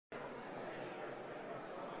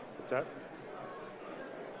What's that?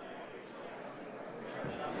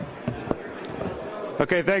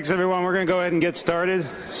 Okay, thanks everyone. We're going to go ahead and get started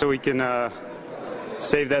so we can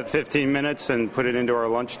save that 15 minutes and put it into our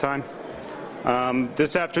lunchtime.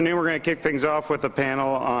 This afternoon we're going to kick things off with a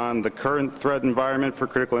panel on the current threat environment for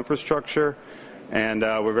critical infrastructure, and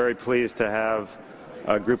we're very pleased to have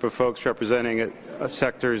a group of folks representing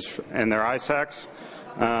sectors and their ISACs.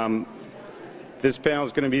 This panel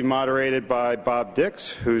is going to be moderated by Bob Dix,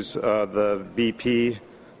 who's the VP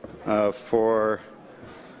for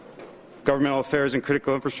Governmental Affairs and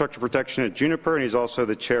Critical Infrastructure Protection at Juniper, and he's also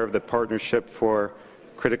the chair of the Partnership for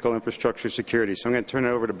Critical Infrastructure Security. So I'm going to turn it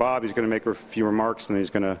over to Bob. He's going to make a few remarks, and then he's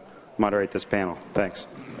going to moderate this panel. Thanks.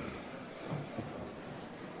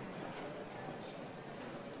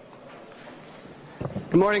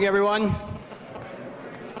 Good morning, everyone.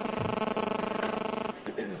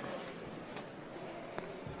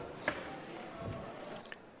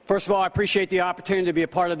 First of all, I appreciate the opportunity to be a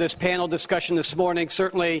part of this panel discussion this morning.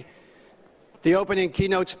 Certainly, the opening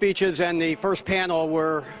keynote speeches and the first panel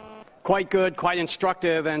were quite good, quite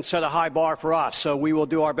instructive, and set a high bar for us. So we will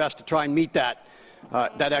do our best to try and meet that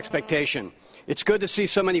expectation. It's good to see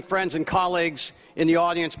so many friends and colleagues in the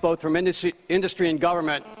audience, both from industry and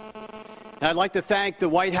government. And I'd like to thank the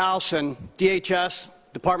White House and DHS,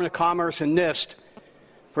 Department of Commerce, and NIST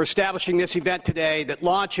for establishing this event today that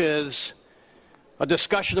launches a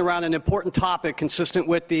discussion around an important topic consistent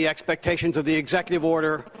with the expectations of the executive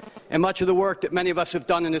order and much of the work that many of us have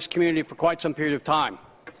done in this community for quite some period of time.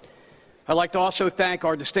 I'd like to also thank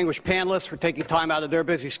our distinguished panelists for taking time out of their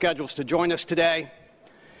busy schedules to join us today.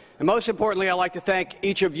 And most importantly, I'd like to thank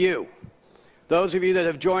each of you, those of you that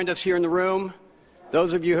have joined us here in the room,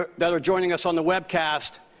 those of you that are joining us on the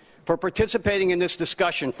webcast, for participating in this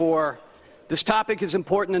discussion. For this topic is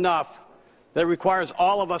important enough that it requires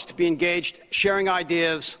all of us to be engaged, sharing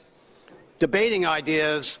ideas, debating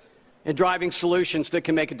ideas, and driving solutions that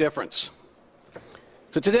can make a difference.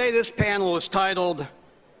 So today this panel is titled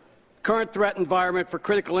Current Threat Environment for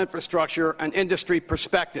Critical Infrastructure, an Industry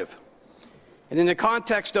Perspective. And in the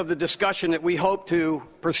context of the discussion that we hope to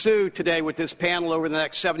pursue today with this panel over the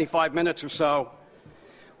next 75 minutes or so,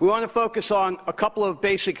 we want to focus on a couple of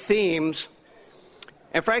basic themes.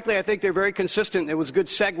 And frankly, I think they're very consistent. It was a good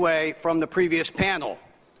segue from the previous panel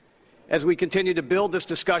as we continue to build this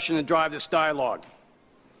discussion and drive this dialogue.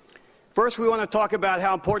 First, we want to talk about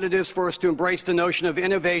how important it is for us to embrace the notion of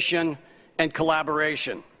innovation and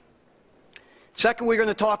collaboration. Second, we're going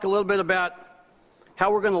to talk a little bit about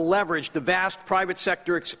how we're going to leverage the vast private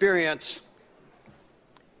sector experience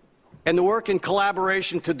and the work in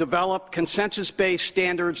collaboration to develop consensus-based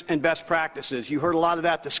standards and best practices. You heard a lot of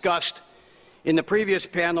that discussed in the previous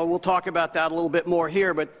panel. We'll talk about that a little bit more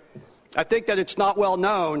here, but I think that it's not well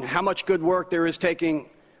known how much good work there is taking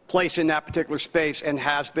place in that particular space and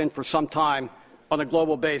has been for some time on a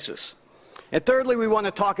global basis. And thirdly, we want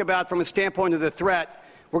to talk about, from a standpoint of the threat,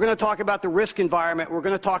 we're going to talk about the risk environment. We're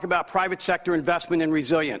going to talk about private sector investment and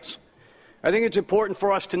resilience. I think it's important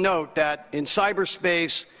for us to note that in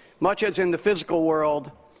cyberspace, much as in the physical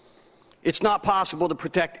world, it's not possible to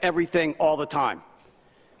protect everything all the time.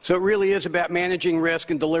 So it really is about managing risk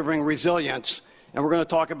and delivering resilience, and we're going to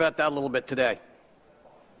talk about that a little bit today.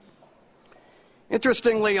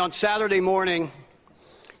 Interestingly, on Saturday morning,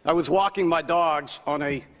 I was walking my dogs on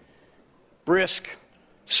a brisk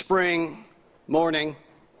spring morning,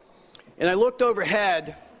 and I looked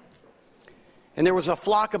overhead, and there was a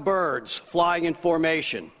flock of birds flying in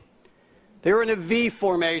formation. They were in a V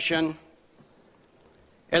formation,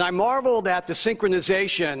 and I marveled at the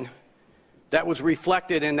synchronization that was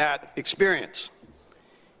reflected in that experience.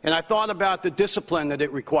 And I thought about the discipline that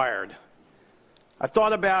it required. I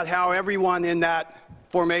thought about how everyone in that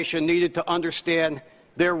formation needed to understand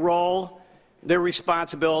their role, their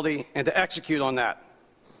responsibility, and to execute on that.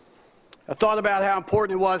 I thought about how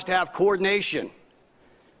important it was to have coordination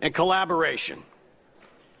and collaboration.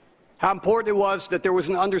 How important it was that there was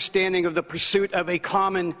an understanding of the pursuit of a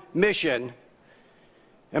common mission.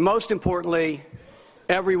 And most importantly,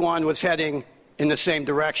 everyone was heading in the same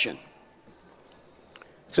direction.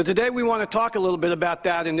 So today we want to talk a little bit about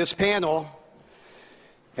that in this panel.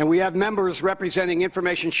 And we have members representing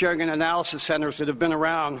information sharing and analysis centers that have been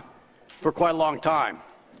around for quite a long time.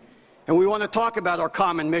 And we want to talk about our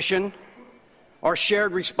common mission, our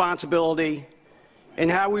shared responsibility, and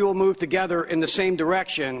how we will move together in the same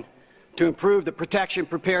direction to improve the protection,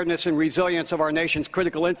 preparedness, and resilience of our nation's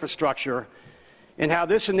critical infrastructure, and how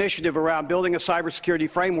this initiative around building a cybersecurity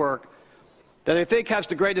framework that I think has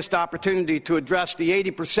the greatest opportunity to address the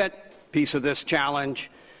 80% piece of this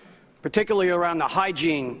challenge, particularly around the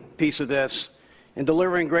hygiene piece of this, and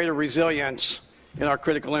delivering greater resilience in our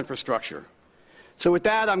critical infrastructure. So with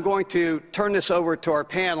that, I'm going to turn this over to our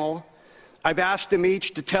panel. I've asked them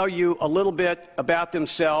each to tell you a little bit about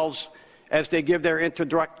themselves as they give their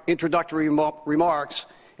introductory remarks.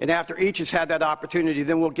 And after each has had that opportunity,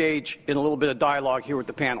 then we'll engage in a little bit of dialogue here with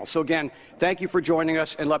the panel. So again, thank you for joining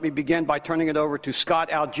us, and let me begin by turning it over to Scott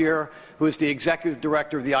Algier, who is the Executive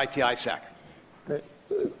Director of the ITISAC.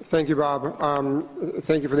 Thank you, Bob.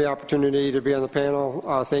 Thank you for the opportunity to be on the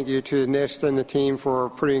panel. Thank you to NIST and the team for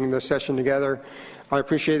putting this session together. I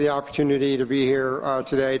appreciate the opportunity to be here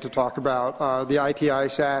today to talk about the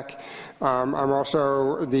ITISAC. I'm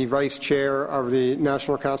also the Vice Chair of the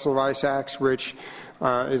National Council of ISACs, which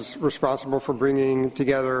is responsible for bringing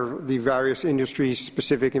together the various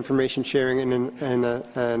industry-specific information sharing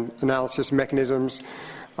and analysis mechanisms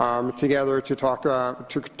together to talk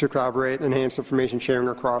to collaborate, enhance information sharing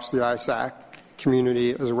across the ISAC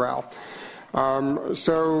community as well.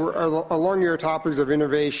 So along your topics of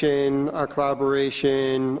innovation,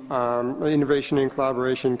 collaboration, innovation and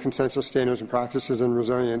collaboration, consensus standards and practices, and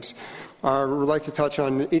resilience, I would like to touch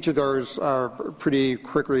on each of those pretty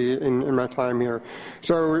quickly in my time here.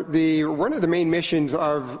 So one of the main missions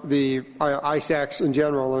of the ISACs in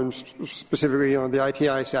general, and specifically the IT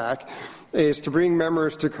ISAC, is to bring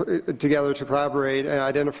members together to collaborate and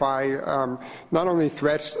identify not only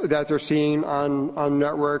threats that they're seeing on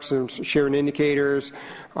networks and sharing indicators,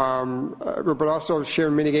 but also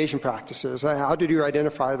sharing mitigation practices. How did you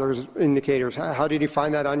identify those indicators? How did you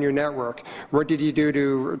find that on your network? What did you do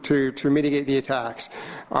to mitigate the attacks?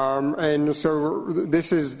 And so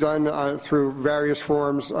this is done through various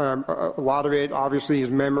forms. A lot of it obviously is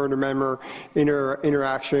member-to-member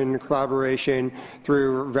interaction, collaboration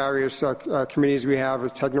through various committees. We have a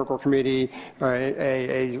technical committee,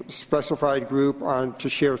 a specified group to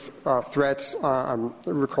share threats,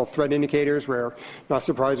 we call threat indicators, where, not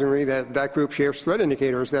surprisingly, that group shares threat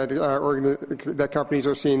indicators that companies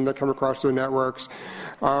are seeing that come across their networks.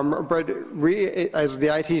 But we, as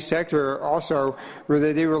the IT sector, also,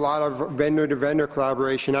 they do a lot of vendor-to-vendor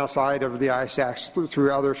collaboration outside of the ISACs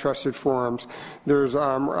through other trusted forums. There's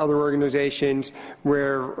other organizations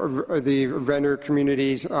where the vendor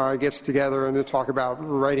communities gets together and they talk about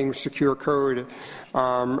writing secure code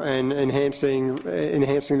and enhancing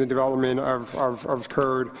the development of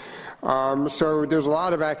code. So there's a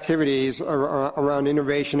lot of activities around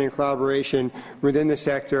innovation and collaboration within the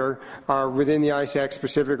sector, within the ISAC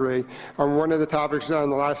specifically. One of the topics on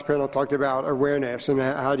the last panel talked about awareness and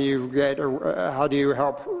how do you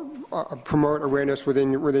help promote awareness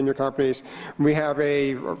within your companies. We have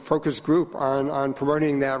a focus group on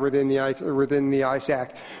promoting that within the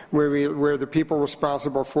ISAC, where the people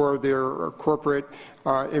responsible for their corporate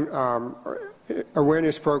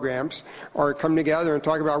awareness programs come together and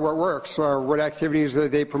talk about what works, what activities that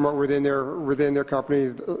they promote within their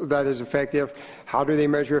company that is effective. How do they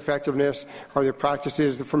measure effectiveness? Are there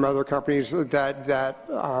practices from other companies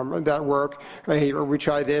that work? Hey, we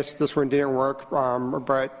tried this one didn't work,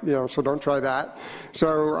 but so don't try that.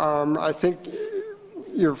 So I think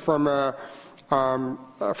from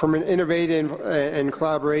an innovative and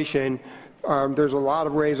collaboration. There's a lot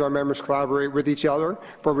of ways our members collaborate with each other,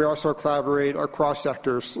 but we also collaborate across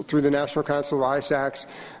sectors through the National Council of ISACs.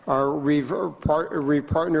 We've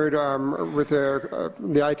partnered with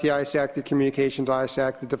the IT ISAC, the Communications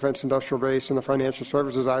ISAC, the Defense Industrial Base, and the Financial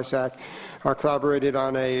Services ISAC. Collaborated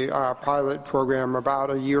on a pilot program about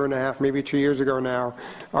a year and a half, maybe 2 years ago now,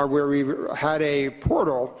 where we had a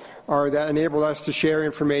portal that enabled us to share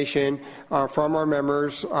information from our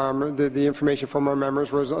members. The information from our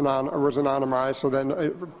members was anonymized, so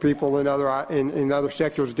that people in other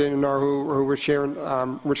sectors didn't know who was sharing,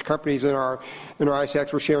 which companies in our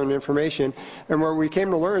ISACs were sharing information. And what we came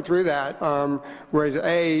to learn through that was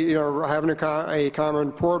having a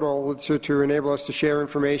common portal to enable us to share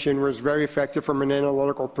information was very effective from an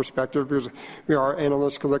analytical perspective, because our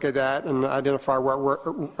analysts could look at that and identify what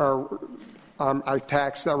were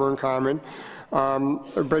attacks that were in common.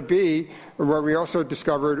 But B, what we also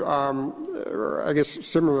discovered, I guess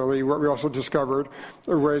similarly, what we also discovered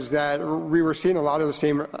was that we were seeing a lot of the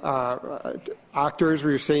same actors,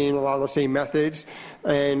 we were seeing a lot of the same methods,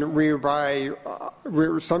 and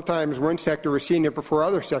sometimes one sector was seeing it before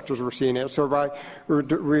other sectors were seeing it. So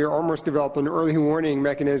we almost developed an early warning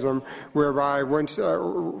mechanism whereby one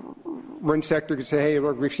sector could say, hey,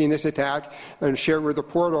 look, we've seen this attack, and share it with the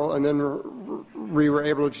portal, and then we were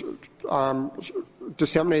able to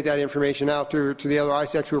disseminate that information out to the other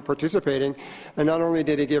ISACs who were participating. And not only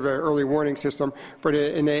did it give an early warning system, but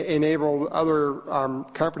it enabled other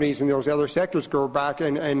companies in those other sectors go back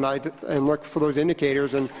and look for those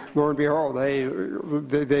indicators, and lo and behold,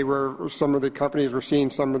 they were, some of the companies were seeing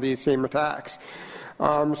some of these same attacks.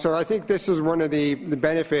 So I think this is one of the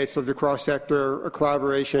benefits of the cross-sector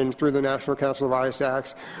collaboration through the National Council of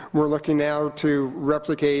ISACs. We're looking now to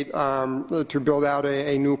replicate, to build out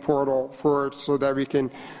a new portal for it so that we can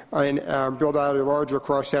build out a larger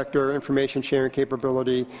cross-sector information sharing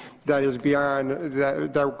capability that is beyond,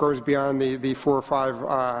 that goes beyond the 4 or 5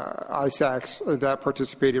 ISACs that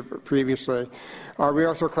participated previously. We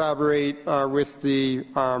also collaborate with the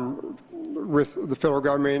federal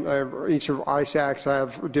government. Each of ISACs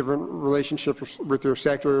have different relationships with their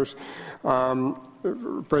sectors,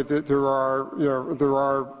 but there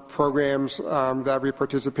are programs that we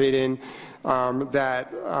participate in that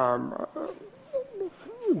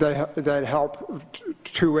help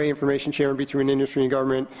two-way information sharing between industry and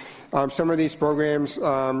government. Some of these programs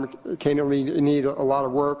candidly need a lot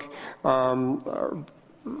of work.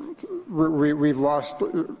 We've lost,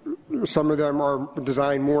 some of them are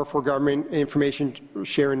designed more for government information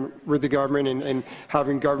sharing with the government and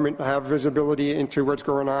having government have visibility into what's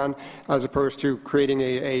going on, as opposed to creating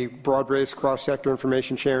a broad-based cross-sector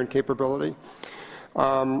information sharing capability.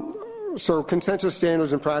 So consensus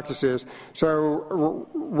standards and practices. So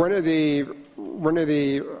one of the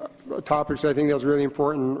topics I think that was really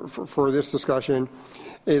important for this discussion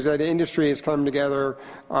is that industry has come together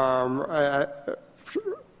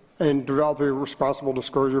and developing responsible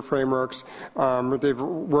disclosure frameworks. They've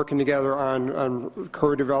working together on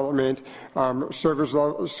code development, service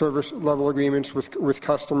level agreements with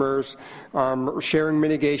customers, sharing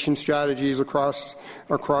mitigation strategies across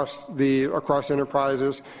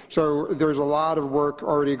enterprises. So there's a lot of work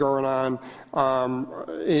already going on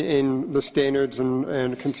in the standards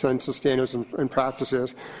and consensus standards and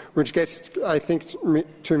practices, which gets, I think,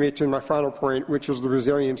 to my final point, which is the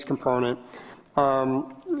resilience component.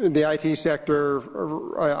 The IT sector,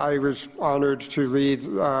 I was honored to lead,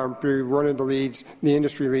 be one of the leads, the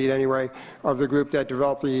industry lead anyway, of the group that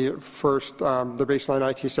developed the first, the baseline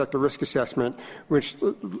IT sector risk assessment, which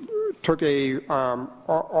took a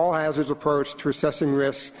all hazards approach to assessing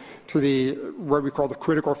risks to what we call the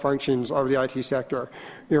critical functions of the IT sector.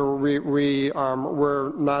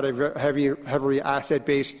 We're not a heavily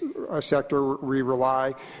asset-based sector. We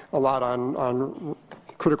rely a lot on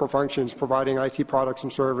critical functions, providing IT products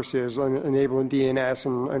and services, enabling DNS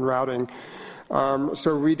and routing.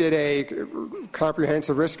 So we did a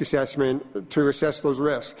comprehensive risk assessment to assess those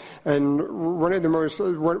risks. And one of the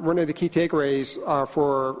key takeaways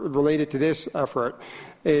related to this effort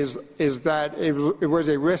is that it was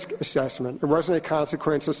a risk assessment. It wasn't a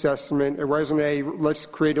consequence assessment. It wasn't a let's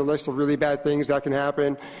create a list of really bad things that can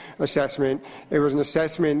happen assessment. It was an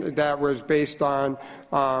assessment that was based on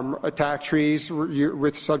attack trees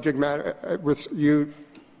with subject matter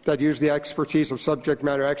that used the expertise of subject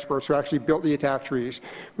matter experts who actually built the attack trees.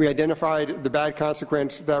 We identified the bad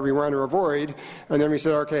consequence that we want to avoid, and then we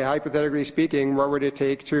said, okay, hypothetically speaking, what would it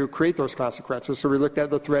take to create those consequences? So we looked at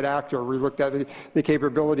the threat actor, we looked at the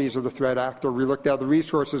capabilities of the threat actor, we looked at the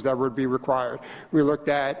resources that would be required, we looked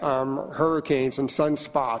at hurricanes and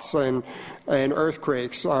sunspots and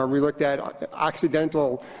earthquakes, we looked at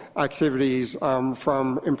accidental activities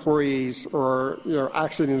from employees or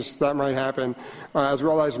accidents that might happen, as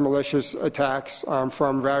well as malicious attacks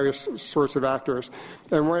from various sorts of actors.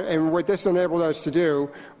 And what this enabled us to do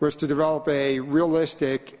was to develop a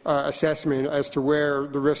realistic assessment as to where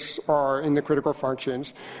the risks are in the critical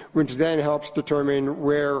functions, which then helps determine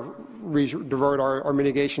where we devote our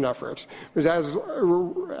mitigation efforts. Because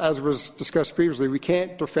as was discussed previously, we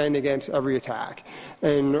can't defend against every attack.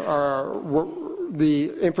 And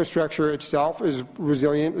the infrastructure itself is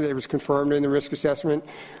resilient. It was confirmed in the risk assessment.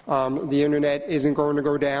 The internet isn't going to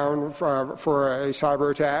go down for a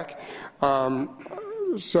cyber attack.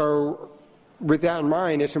 So with that in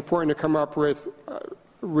mind, it's important to come up with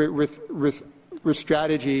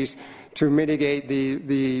strategies to mitigate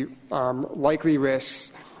the likely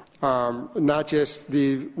risks, not just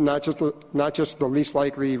the least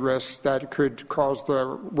likely risks that could cause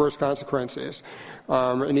the worst consequences.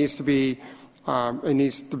 It needs to be a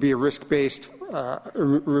risk-based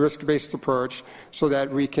approach so that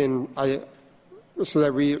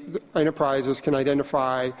enterprises can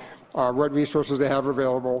identify what resources they have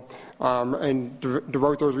available and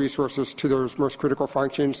devote those resources to those most critical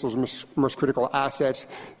functions, those most critical assets,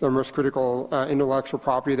 the most critical intellectual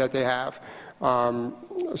property that they have.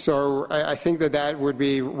 So I think that would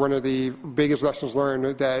be one of the biggest lessons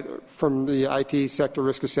learned that from the IT sector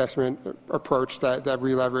risk assessment approach that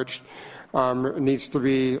we leveraged. Needs to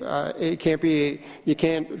be, you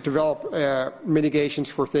can't develop mitigations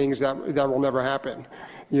for things that will never happen.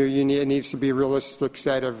 It needs to be a realistic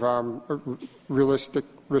set of realistic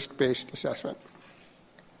risk-based assessment.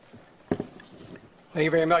 Thank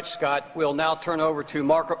you very much, Scott. We'll now turn over to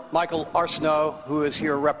Michael Arsenault, who is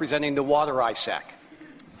here representing the Water ISAC.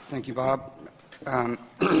 Thank you, Bob. My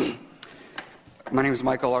name is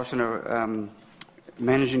Michael Arsenault,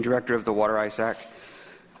 Managing Director of the Water ISAC.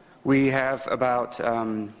 We have about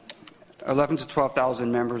 11 to 12,000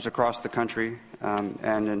 members across the country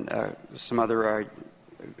and in some other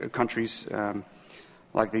countries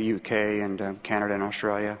like the UK and Canada and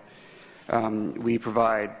Australia. We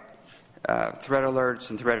provide threat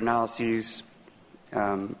alerts and threat analyses,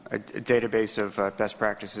 a database of best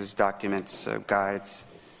practices, documents, guides,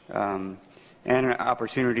 and an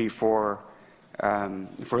opportunity for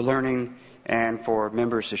learning and for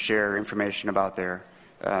members to share information about their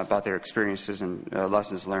experiences and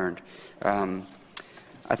lessons learned.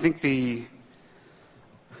 I think the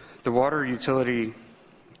water utility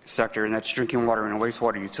sector, and that's drinking water and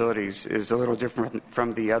wastewater utilities, is a little different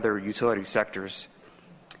from the other utility sectors.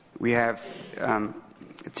 We have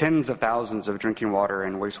tens of thousands of drinking water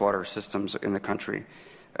and wastewater systems in the country,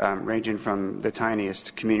 ranging from the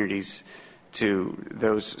tiniest communities to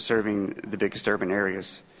those serving the biggest urban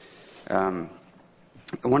areas. One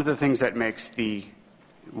of the things that makes the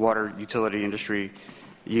water utility industry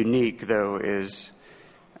unique, though, is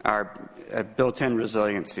our built-in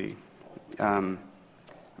resiliency. Of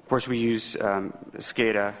course, we use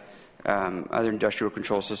SCADA, other industrial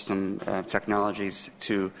control system technologies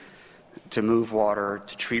to move water,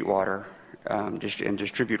 to treat water, and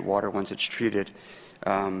distribute water once it's treated.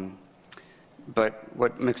 But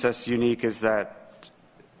what makes us unique is that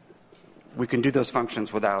we can do those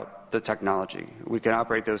functions without the technology. We can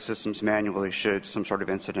operate those systems manually should some sort of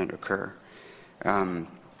incident occur. And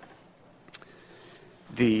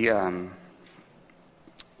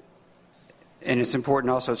it's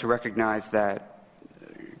important also to recognize that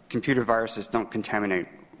computer viruses don't contaminate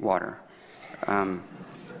water. And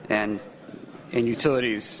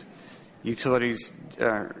utilities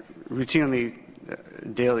routinely,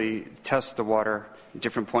 daily test the water at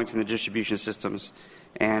different points in the distribution systems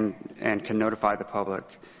and can notify the public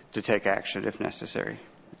to take action if necessary.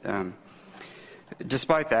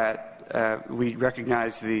 Despite that, we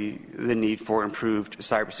recognize the need for improved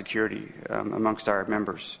cybersecurity amongst our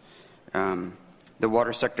members. The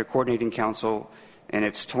Water Sector Coordinating Council, in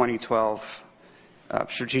its 2012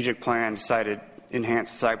 strategic plan, cited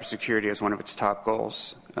enhanced cybersecurity as one of its top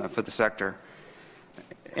goals for the sector.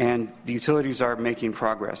 And the utilities are making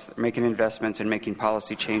progress, making investments and making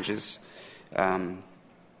policy changes. But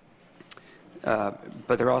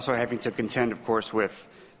they're also having to contend, of course, with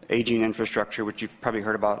aging infrastructure, which you've probably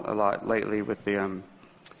heard about a lot lately with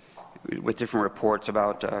different reports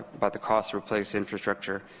about the cost to replace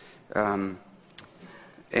infrastructure and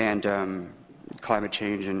climate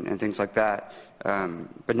change and things like that.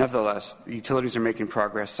 But nevertheless, the utilities are making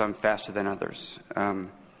progress, some faster than others.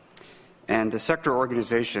 And the sector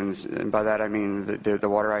organizations, and by that I mean the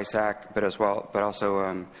Water ISAC, but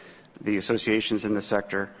also the associations in the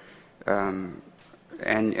sector, and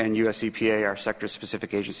US EPA, our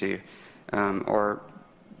sector-specific agency, are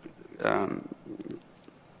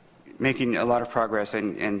making a lot of progress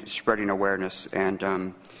in spreading awareness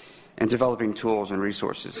and developing tools and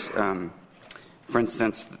resources. For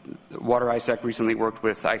instance, Water ISAC recently worked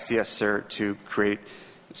with ICS CERT to create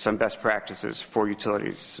some best practices for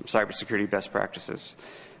utilities, some cybersecurity best practices.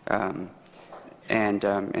 And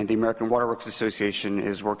the American Water Works Association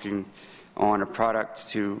is working on a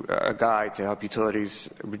guide to help utilities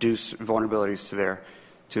reduce vulnerabilities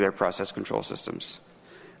to their process control systems.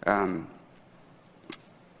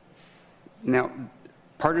 Now,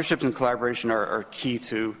 partnerships and collaboration are key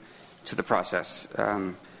to the process.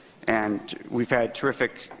 And we've had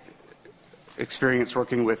terrific experience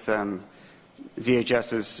working with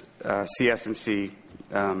DHS's CS&C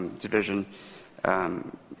division,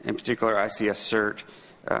 in particular ICS CERT.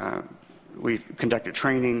 We've conducted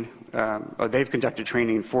training, they've conducted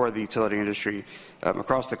training for the utility industry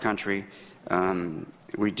across the country.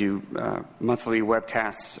 We do monthly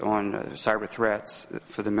webcasts on cyber threats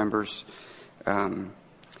for the members, and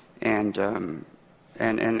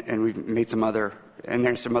we've made some other, and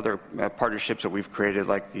there's some other partnerships that we've created,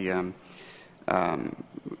 like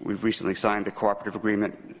we've recently signed a cooperative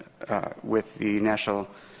agreement with the NCIC,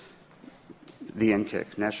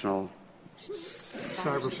 National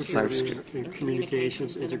Cybersecurity and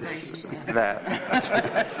communications integration.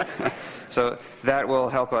 That. So that will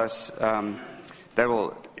help us, that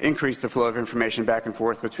will increase the flow of information back and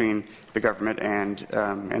forth between the government and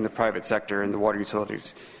the private sector and the water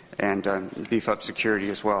utilities, and beef up security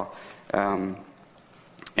as well. And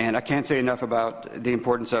I can't say enough about the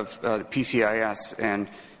importance of PCIS and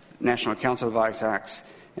National Council of ISACs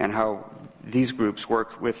and how these groups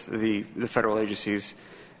work with the federal agencies,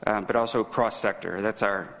 but also cross-sector. That's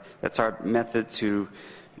our method to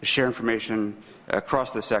share information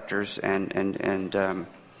across the sectors and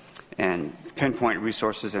pinpoint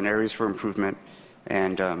resources and areas for improvement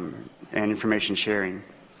and information sharing.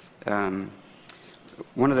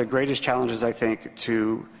 One of the greatest challenges, I think,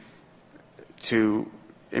 to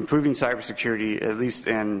improving cybersecurity, at least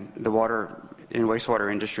in the water and wastewater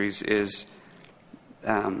industries, is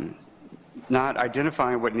not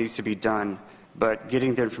identifying what needs to be done, but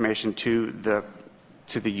getting the information to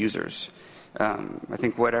the users. I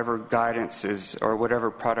think whatever guidance is, or whatever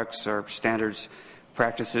products or standards,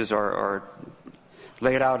 practices are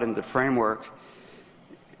laid out in the framework,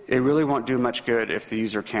 it really won't do much good if the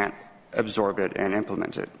user can't absorb it and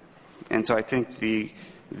implement it. And so I think the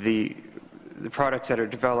products that are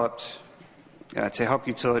developed to help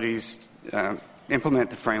utilities implement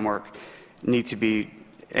the framework need to be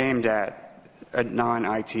aimed at a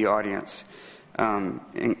non-IT audience,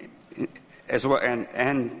 as well,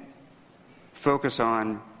 and focus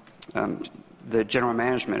on the general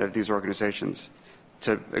management of these organizations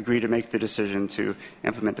to agree to make the decision to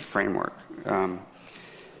implement the framework.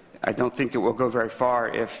 I don't think it will go very far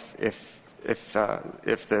if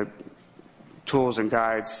the tools and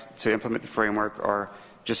guides to implement the framework are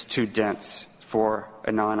just too dense for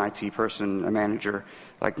a non-IT person, a manager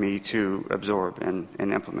like me, to absorb and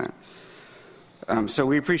implement. So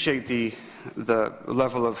we appreciate the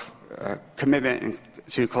level of commitment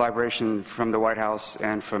to collaboration from the White House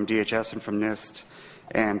and from DHS and from NIST,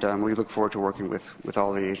 and we look forward to working with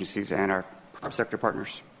all the agencies and our sector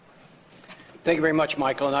partners. Thank you very much,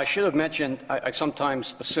 Michael. And I should have mentioned, I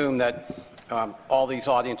sometimes assume that all these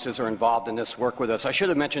audiences are involved in this work with us. I should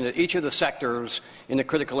have mentioned that each of the sectors in the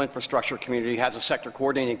critical infrastructure community has a sector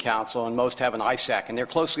coordinating council, and most have an ISAC, and they're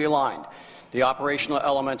closely aligned. The operational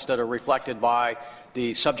elements that are reflected by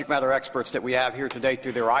the subject matter experts that we have here today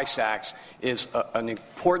through their ISACs is an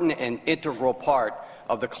important and integral part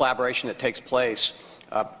of the collaboration that takes place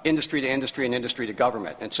industry to industry and industry to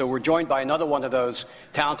government. And so we're joined by another one of those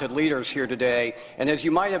talented leaders here today. And as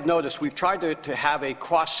you might have noticed, we've tried to have a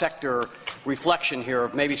cross-sector reflection here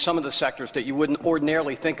of maybe some of the sectors that you wouldn't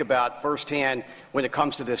ordinarily think about firsthand when it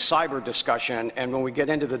comes to this cyber discussion. And when we get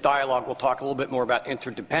into the dialogue, we'll talk a little bit more about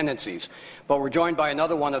interdependencies. But we're joined by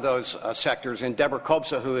another one of those sectors, and Deborah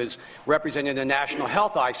Kobsa, who is representing the National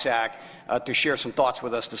Health ISAC, to share some thoughts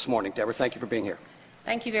with us this morning. Deborah, thank you for being here.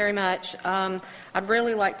 Thank you very much. I'd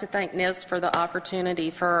really like to thank NIST for the opportunity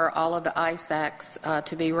for all of the ISACs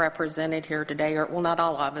to be represented here today, or well, not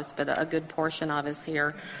all of us, but a good portion of us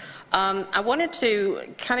here. I wanted to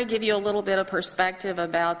kind of give you a little bit of perspective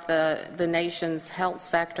about the nation's health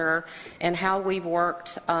sector and how we've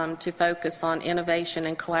worked to focus on innovation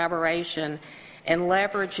and collaboration and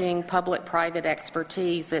leveraging public-private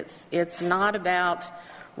expertise. It's not about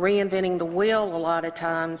reinventing the wheel a lot of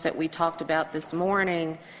times that we talked about this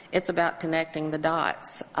morning. It's about connecting the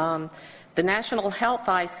dots. The National Health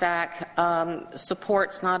ISAC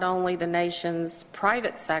supports not only the nation's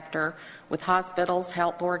private sector with hospitals,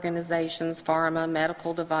 health organizations, pharma,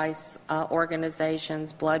 medical device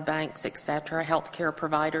organizations, blood banks, etc., healthcare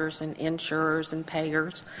providers and insurers and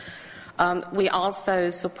payers. We also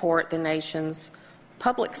support the nation's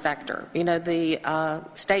public sector, the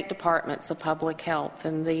State Departments of Public Health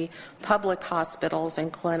and the public hospitals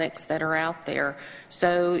and clinics that are out there.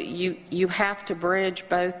 So you have to bridge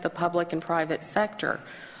both the public and private sector.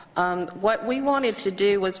 What we wanted to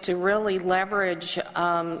do was to really leverage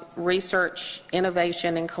research,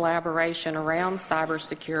 innovation, and collaboration around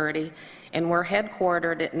cybersecurity. And we're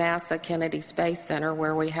headquartered at NASA Kennedy Space Center,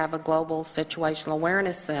 where we have a global situational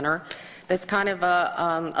awareness center that's kind of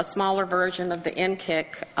a smaller version of the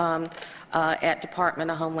NCIC at Department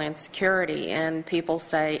of Homeland Security. And people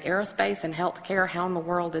say, aerospace and healthcare, how in the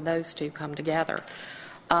world did those two come together?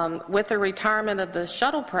 With the retirement of the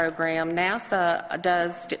shuttle program, NASA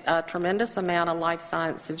does a tremendous amount of life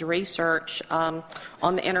sciences research on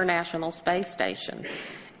the International Space Station.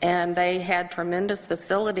 And they had tremendous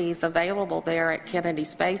facilities available there at Kennedy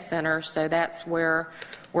Space Center, so that's where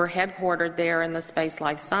we're headquartered there in the Space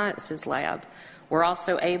Life Sciences Lab. We're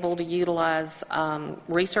also able to utilize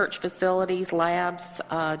research facilities, labs,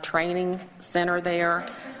 training center there,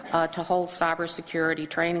 to hold cybersecurity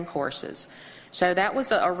training courses. So that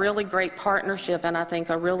was a really great partnership, and I think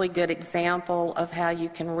a really good example of how you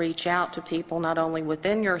can reach out to people not only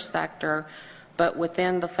within your sector, but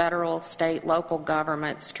within the federal, state, local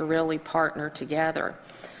governments to really partner together.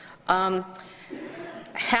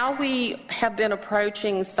 How we have been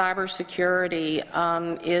approaching cybersecurity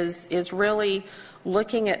is really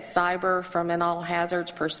looking at cyber from an all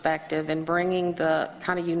hazards perspective and bringing the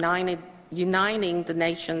kind of uniting the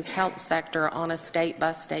nation's health sector on a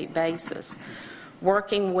state-by-state basis,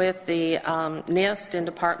 working with the NIST and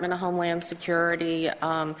Department of Homeland Security,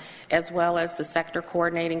 as well as the Sector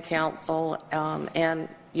Coordinating Council and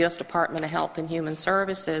U.S. Department of Health and Human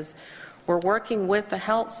Services. We're working with the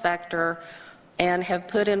health sector and have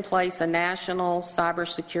put in place a national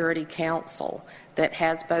cybersecurity council that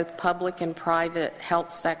has both public and private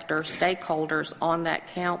health sector stakeholders on that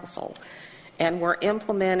council. And we're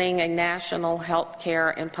implementing a national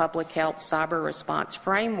healthcare and public health cyber response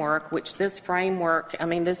framework, which this framework, I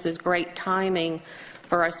mean, this is great timing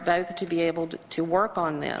for us both to be able to work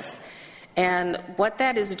on this. And what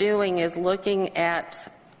that is doing is looking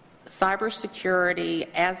at cybersecurity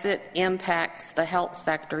as it impacts the health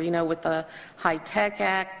sector, you know, with the High-Tech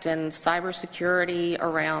Act and cybersecurity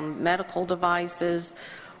around medical devices,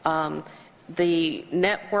 the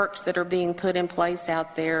networks that are being put in place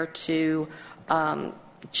out there to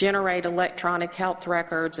generate electronic health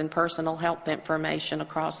records and personal health information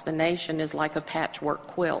across the nation is like a patchwork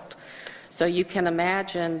quilt. So you can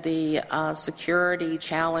imagine the security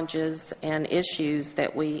challenges and issues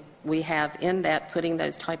that we have in that, putting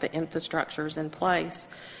those type of infrastructures in place.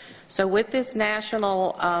 So with this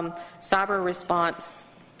national cyber response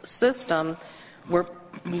system, we're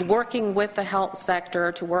working with the health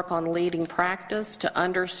sector to work on leading practice, to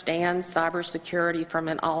understand cybersecurity from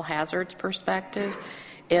an all hazards perspective.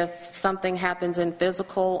 If something happens in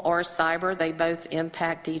physical or cyber, they both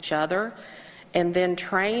impact each other. And then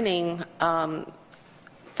training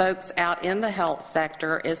folks out in the health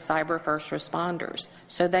sector as cyber first responders,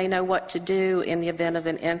 so they know what to do in the event of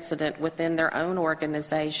an incident within their own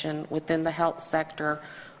organization, within the health sector,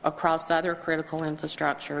 across other critical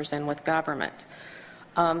infrastructures, and with government.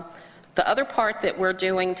 The other part that we're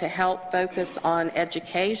doing to help focus on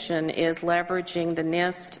education is leveraging the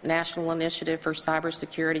NIST National Initiative for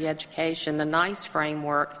Cybersecurity Education, the NICE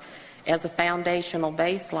framework, as a foundational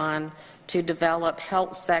baseline to develop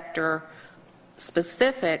health sector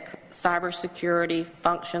specific cybersecurity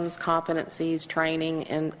functions, competencies, training,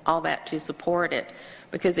 and all that to support it.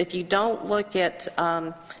 Because if you don't look at,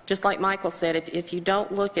 just like Michael said, if you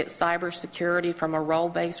don't look at cybersecurity from a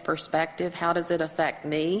role-based perspective, how does it affect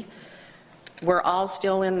me? We're all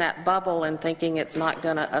still in that bubble and thinking it's not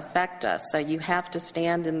going to affect us. So you have to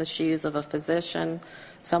stand in the shoes of a physician,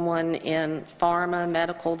 someone in pharma,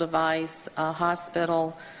 medical device,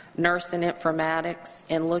 hospital, nurse in informatics,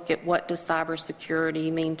 and look at what does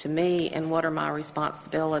cybersecurity mean to me and what are my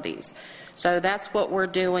responsibilities. So that's what we're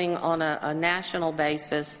doing on a national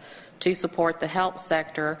basis to support the health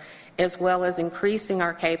sector, as well as increasing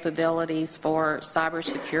our capabilities for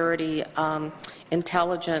cybersecurity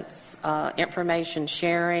intelligence, information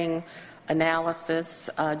sharing, analysis,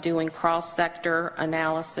 doing cross-sector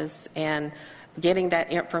analysis, and getting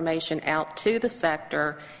that information out to the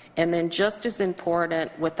sector. And then just as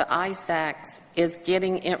important with the ISACs is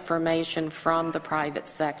getting information from the private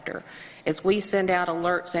sector. As we send out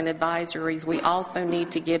alerts and advisories, we also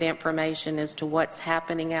need to get information as to what's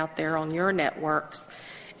happening out there on your networks,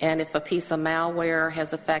 and if a piece of malware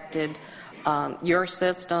has affected your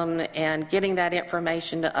system, and getting that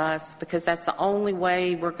information to us, because that's the only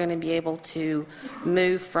way we're going to be able to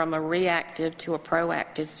move from a reactive to a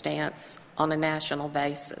proactive stance on a national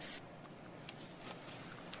basis.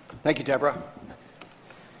 Thank you, Deborah.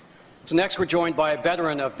 So next we're joined by a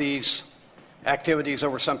veteran of these activities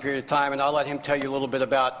over some period of time, and I'll let him tell you a little bit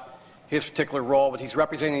about his particular role, but he's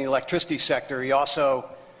representing the electricity sector. He also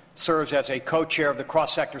serves as a co-chair of the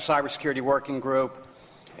Cross-Sector Cybersecurity Working Group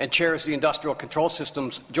and chairs the Industrial Control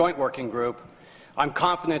Systems Joint Working Group. I'm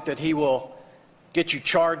confident that he will get you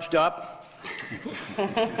charged up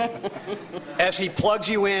as he plugs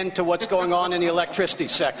you into what's going on in the electricity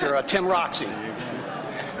sector. Tim Roxy.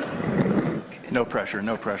 No pressure,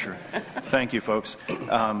 no pressure. Thank you, folks.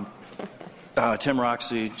 Tim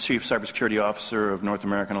Roxy, Chief Cybersecurity Officer of North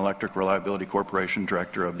American Electric Reliability Corporation,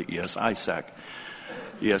 Director of the ES-ISAC.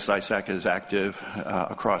 ES-ISAC is active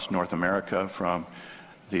across North America, from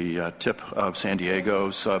the tip of San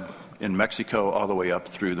Diego, sub in Mexico, all the way up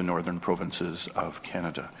through the northern provinces of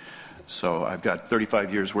Canada. So I've got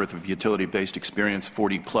 35 years worth of utility-based experience,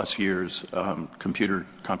 40-plus years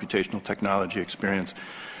computational technology experience,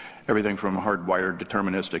 everything from hardwired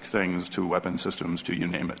deterministic things to weapon systems to you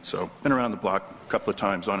name it. So been around the block a couple of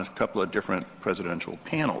times on a couple of different presidential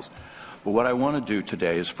panels. But what I want to do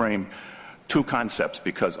today is frame two concepts,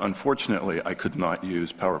 because unfortunately I could not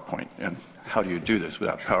use PowerPoint. And how do you do this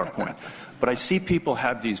without PowerPoint? But I see people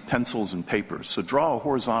have these pencils and papers. So draw a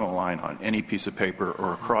horizontal line on any piece of paper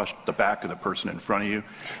or across the back of the person in front of you.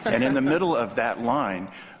 And in the middle of that line,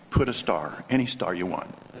 put a star, any star you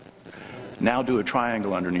want. Now do a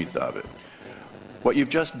triangle underneath of it. What you've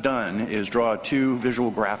just done is draw two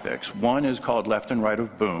visual graphics. One is called left and right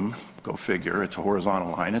of boom. Go figure, it's a horizontal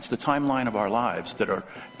line. It's the timeline of our lives that are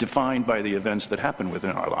defined by the events that happen within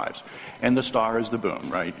our lives. And the star is the boom,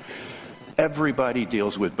 right? Everybody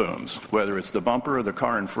deals with booms, whether it's the bumper or the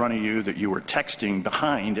car in front of you that you were texting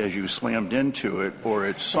behind as you slammed into it, or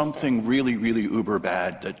it's something really, really uber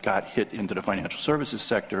bad that got hit into the financial services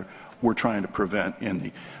sector we're trying to prevent in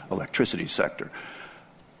the electricity sector.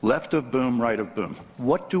 Left of boom, right of boom.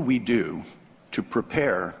 What do we do to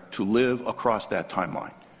prepare to live across that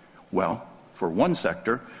timeline? Well, for one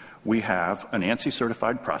sector, we have an ANSI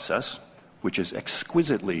certified process, which is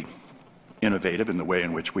exquisitely innovative in the way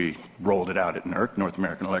in which we rolled it out at NERC, North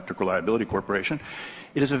American Electric Reliability Corporation.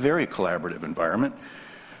 It is a very collaborative environment.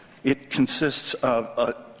 It consists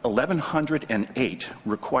of 1,108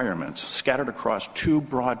 requirements scattered across two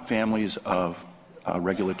broad families of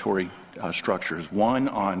regulatory structures. One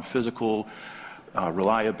on physical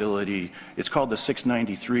reliability. It's called the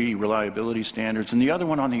 693 reliability standards. And the other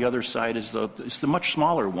one on the other side is the much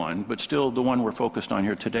smaller one, but still the one we're focused on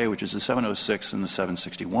here today, which is the 706 and the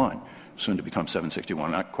 761. Soon to become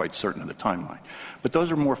 761, not quite certain of the timeline. But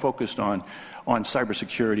those are more focused on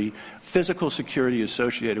cybersecurity, physical security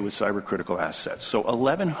associated with cybercritical assets. So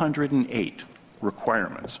 1,108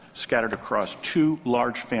 requirements scattered across two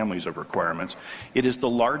large families of requirements. It is the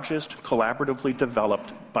largest collaboratively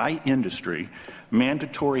developed by industry,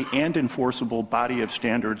 mandatory and enforceable body of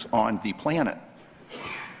standards on the planet.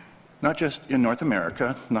 Not just in North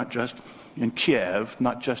America, not just in Kiev,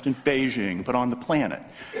 not just in Beijing, but on the planet.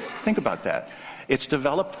 Think about that. It's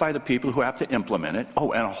developed by the people who have to implement it.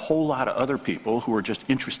 Oh, and a whole lot of other people who are just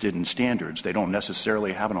interested in standards. They don't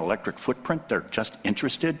necessarily have an electric footprint. They're just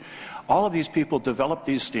interested. All of these people develop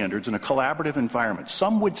these standards in a collaborative environment.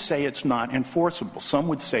 Some would say it's not enforceable. Some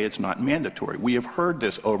would say it's not mandatory. We have heard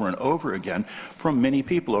this over and over again from many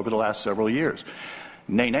people over the last several years.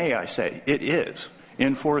 Nay, I say, it is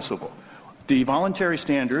enforceable. The voluntary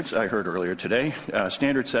standards, I heard earlier today,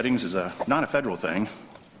 standard settings is not a federal thing.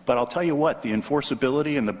 But I'll tell you what, the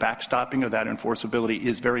enforceability and the backstopping of that enforceability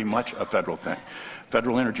is very much a federal thing.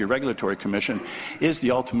 Federal Energy Regulatory Commission is the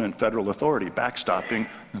ultimate federal authority backstopping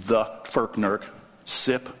the FERC-NERC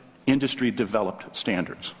SIP industry-developed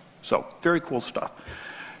standards. So, very cool stuff.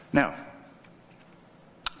 Now,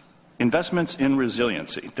 investments in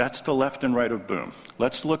resiliency. That's the left and right of boom.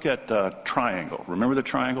 Let's look at the triangle. Remember the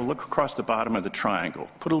triangle? Look across the bottom of the triangle.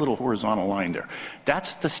 Put a little horizontal line there.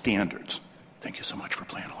 That's the standards. Thank you so much for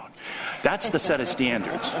playing along. That's the set of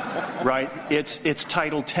standards, right? It's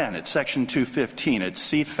Title 10, it's Section 215,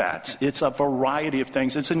 it's CFATS, it's a variety of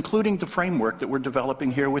things. It's including the framework that we're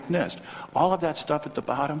developing here with NIST. All of that stuff at the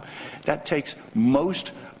bottom, that takes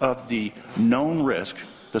most of the known risk,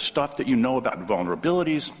 the stuff that you know about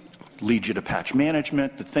vulnerabilities, lead you to patch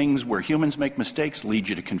management, the things where humans make mistakes lead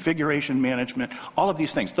you to configuration management, all of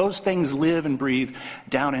these things. Those things live and breathe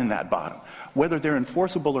down in that bottom. Whether they're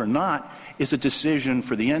enforceable or not is a decision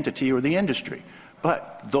for the entity or the industry.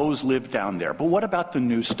 But those live down there. But what about the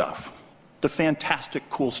new stuff? The fantastic,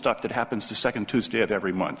 cool stuff that happens the second Tuesday of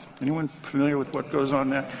every month. Anyone familiar with what goes on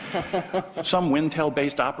there? Some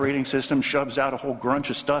Wintel-based operating system shoves out a whole grunch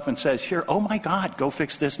of stuff and says, here, oh my God, go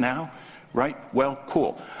fix this now. Right? Well,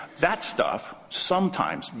 cool. That stuff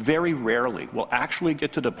sometimes, very rarely, will actually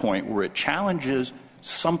get to the point where it challenges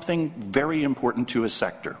something very important to a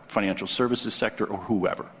sector, financial services sector or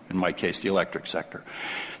whoever, in my case, the electric sector.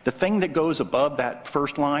 The thing that goes above that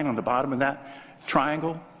first line on the bottom of that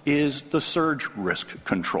triangle is the surge risk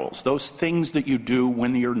controls, those things that you do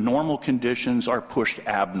when your normal conditions are pushed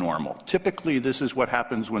abnormal. Typically, this is what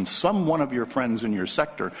happens when some one of your friends in your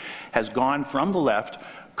sector has gone from the left,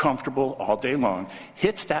 comfortable all day long,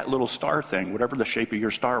 hits that little star thing, whatever the shape of your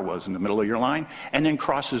star was in the middle of your line, and then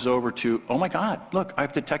crosses over to, oh my God, look,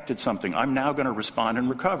 I've detected something. I'm now going to respond and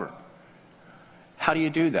recover. How do you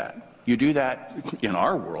do that? You do that in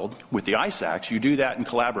our world with the ISACs. You do that in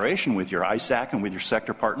collaboration with your ISAC and with your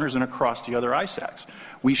sector partners and across the other ISACs.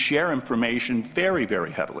 We share information very, very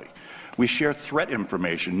heavily. We share threat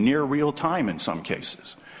information near real time in some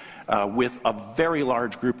cases with a very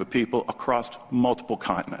large group of people across multiple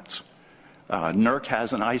continents. NERC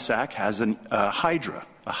has an ISAC, has a Hydra.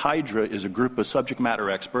 A Hydra is a group of subject matter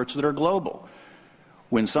experts that are global.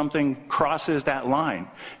 When something crosses that line,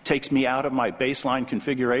 takes me out of my baseline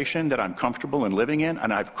configuration that I'm comfortable in living in,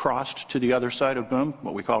 and I've crossed to the other side of boom,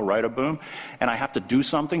 what we call right of boom, and I have to do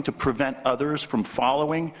something to prevent others from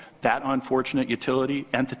following that unfortunate utility,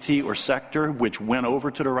 entity, or sector which went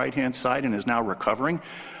over to the right-hand side and is now recovering.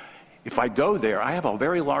 If I go there, I have a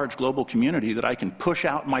very large global community that I can push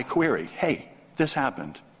out my query. Hey, this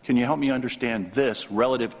happened. Can you help me understand this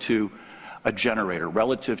relative to a generator,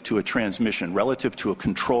 relative to a transmission, relative to a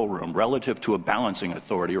control room, relative to a balancing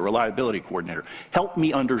authority or reliability coordinator? Help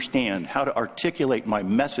me understand how to articulate my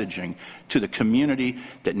messaging to the community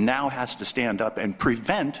that now has to stand up and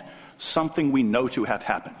prevent something we know to have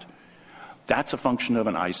happened. That's a function of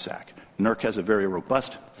an ISAC. NERC has a very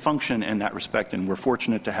robust function in that respect, and we're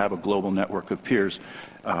fortunate to have a global network of peers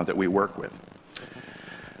that we work with.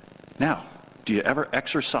 Now, do you ever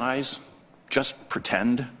exercise, just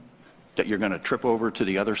pretend that you're going to trip over to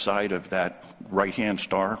the other side of that right-hand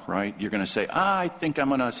star, right? You're going to say, I think I'm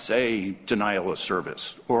going to say denial of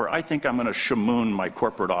service, or I think I'm going to shamoon my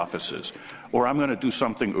corporate offices, or I'm going to do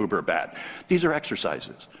something uber bad. These are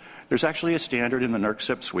exercises. There's actually a standard in the NERC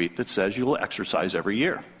SIP suite that says you will exercise every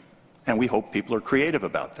year, and we hope people are creative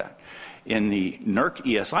about that. In the NERC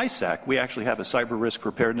ESISAC, we actually have a cyber risk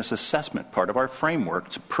preparedness assessment, part of our framework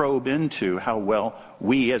to probe into how well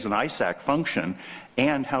we as an ISAC function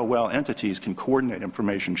and how well entities can coordinate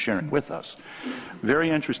information sharing with us.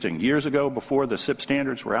 Very interesting. Years ago, before the SIP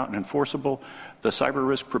standards were out and enforceable, the cyber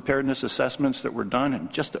risk preparedness assessments that were done in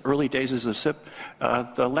just the early days of SIP,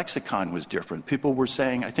 the lexicon was different. People were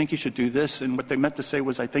saying, I think you should do this, and what they meant to say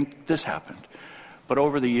was, I think this happened. But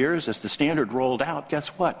over the years, as the standard rolled out, guess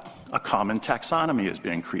what? A common taxonomy is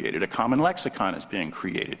being created. A common lexicon is being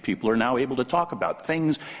created. People are now able to talk about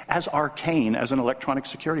things as arcane as an electronic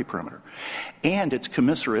security perimeter. And its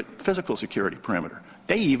commensurate physical security perimeter.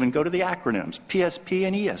 They even go to the acronyms, PSP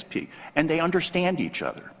and ESP, and they understand each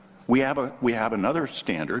other. We have another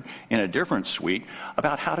standard in a different suite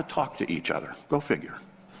about how to talk to each other. Go figure.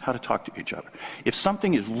 How to talk to each other. If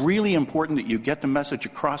something is really important that you get the message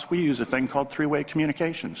across, we use a thing called three-way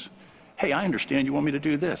communications. Hey, I understand you want me to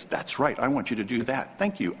do this. That's right, I want you to do that.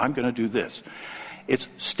 Thank you, I'm going to do this. It's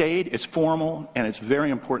staid, it's formal, and it's very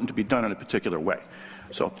important to be done in a particular way.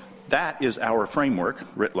 So that is our framework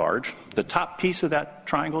writ large. The top piece of that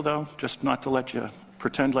triangle, though, just not to let you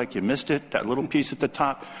pretend like you missed it, that little piece at the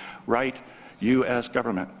top, right, U.S.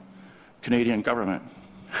 government, Canadian government.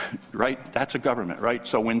 Right? That's a government, right?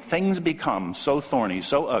 So when things become so thorny,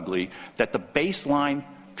 so ugly, that the baseline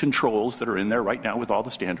controls that are in there right now with all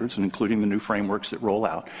the standards, and including the new frameworks that roll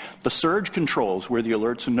out, the surge controls where the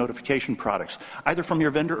alerts and notification products, either from your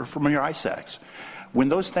vendor or from your ISACs, when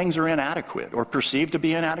those things are inadequate or perceived to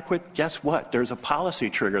be inadequate, guess what? There's a policy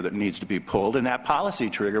trigger that needs to be pulled, and that policy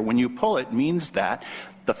trigger, when you pull it, means that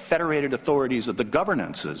the federated authorities of the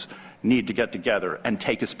governances need to get together and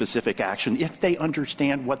take a specific action if they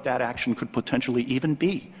understand what that action could potentially even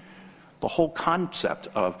be. The whole concept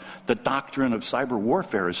of the doctrine of cyber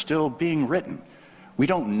warfare is still being written. We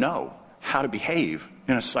don't know how to behave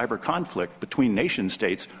in a cyber conflict between nation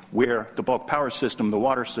states where the bulk power system, the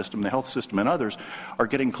water system, the health system, and others are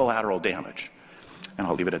getting collateral damage. And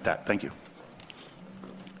I'll leave it at that. Thank you.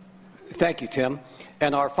 Thank you, Tim.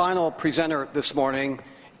 And our final presenter this morning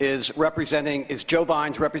is Joe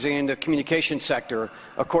Vines, representing the communications sector.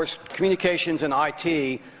 Of course, communications and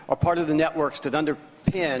IT are part of the networks that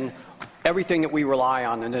underpin everything that we rely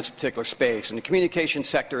on in this particular space. And the communications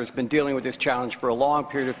sector has been dealing with this challenge for a long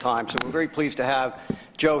period of time. So we're very pleased to have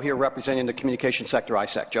Joe here representing the communications sector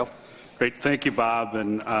ISAC. Joe. Great. Thank you, Bob.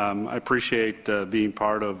 And I appreciate being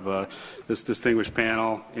part of this distinguished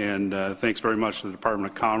panel. And thanks very much to the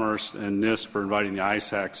Department of Commerce and NIST for inviting the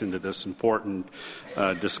ISACs into this important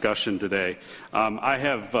discussion today. I'll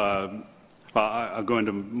go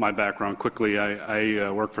into my background quickly.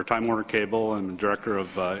 I work for Time Warner Cable. I'm the Director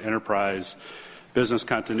of Enterprise Business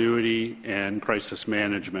Continuity and Crisis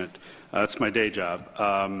Management. That's my day job.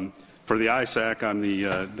 For the ISAC, I'm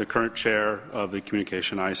the current chair of the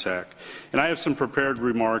Communication ISAC. And I have some prepared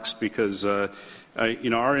remarks because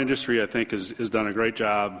our industry, I think, has done a great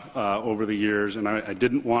job over the years, and I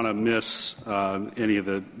didn't want to miss any of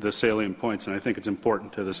the salient points, and I think it's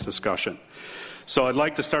important to this discussion. So I'd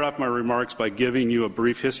like to start off my remarks by giving you a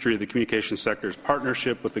brief history of the communication sector's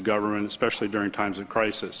partnership with the government, especially during times of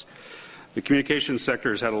crisis. The communications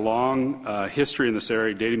sector has had a long history in this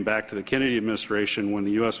area dating back to the Kennedy administration when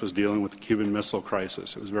the U.S. was dealing with the Cuban Missile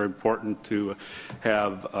Crisis. It was very important to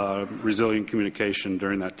have resilient communication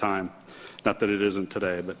during that time. Not that it isn't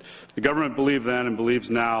today, but the government believed then and believes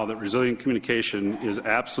now that resilient communication is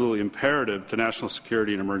absolutely imperative to national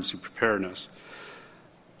security and emergency preparedness.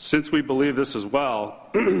 Since we believe this as well,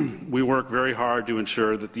 we work very hard to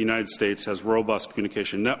ensure that the United States has robust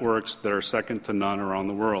communication networks that are second to none around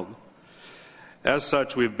the world. As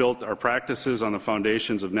such, we have built our practices on the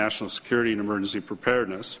foundations of national security and emergency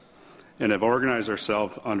preparedness and have organized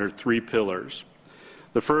ourselves under 3 pillars.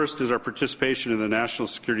 The first is our participation in the National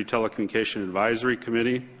Security Telecommunication Advisory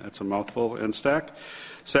Committee. That's a mouthful, NSTAC.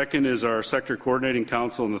 Second is our Sector Coordinating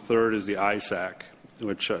Council, and the third is the ISAC,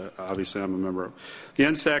 which obviously I'm a member of. The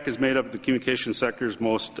NSTAC is made up of the communication sector's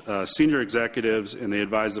most senior executives, and they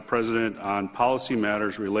advise the President on policy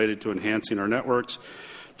matters related to enhancing our networks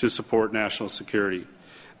to support national security.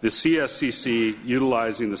 The CSCC,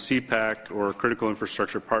 utilizing the CPAC, or Critical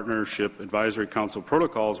Infrastructure Partnership Advisory Council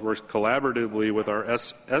protocols, works collaboratively with our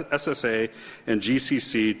SSA and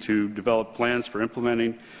GCC to develop plans for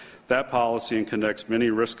implementing that policy and conducts many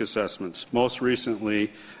risk assessments, most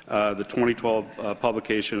recently the 2012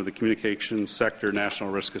 publication of the Communications Sector National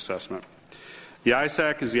Risk Assessment. The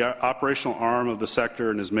ISAC is the operational arm of the sector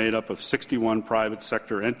and is made up of 61 private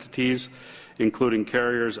sector entities, including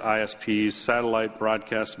carriers, ISPs, satellite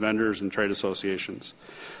broadcast vendors, and trade associations.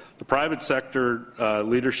 The private sector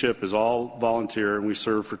leadership is all volunteer, and we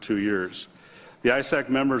serve for 2 years. The ISAC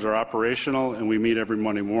members are operational, and we meet every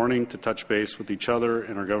Monday morning to touch base with each other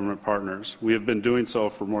and our government partners. We have been doing so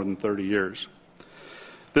for more than 30 years.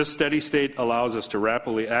 This steady state allows us to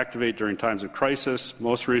rapidly activate during times of crisis,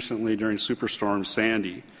 most recently during Superstorm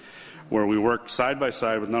Sandy, where we worked side by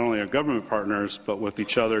side with not only our government partners, but with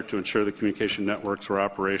each other to ensure the communication networks were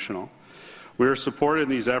operational. We are supported in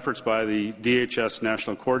these efforts by the DHS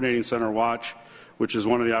National Coordinating Center Watch, which is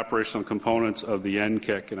one of the operational components of the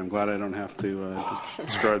NKIC, and I'm glad I don't have to just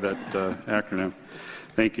describe that acronym.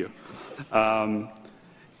 Thank you.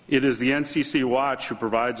 It is the NCC Watch who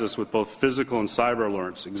provides us with both physical and cyber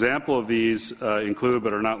alerts. Example of these include,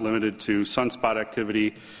 but are not limited to, sunspot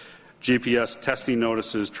activity, GPS testing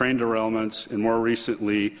notices, train derailments, and more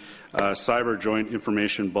recently, cyber joint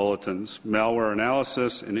information bulletins, malware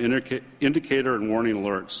analysis, and indicator and warning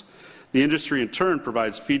alerts. The industry, in turn,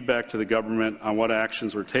 provides feedback to the government on what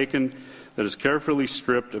actions were taken that is carefully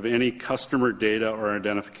stripped of any customer data or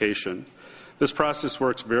identification. This process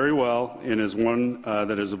works very well and is one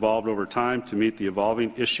that has evolved over time to meet the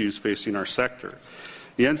evolving issues facing our sector.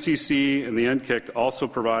 The NCC and the NKIC also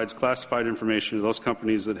provides classified information to those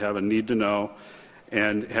companies that have a need to know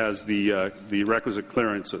and has the requisite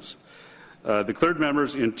clearances. The cleared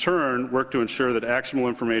members, in turn, work to ensure that actionable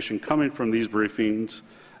information coming from these briefings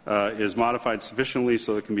is modified sufficiently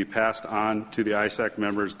so it can be passed on to the ISAC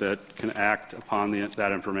members that can act upon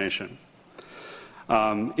that information.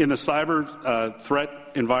 In the cyber threat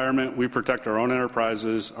environment, we protect our own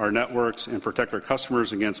enterprises, our networks, and protect our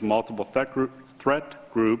customers against multiple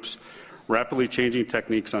threat groups, rapidly changing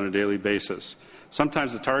techniques on a daily basis.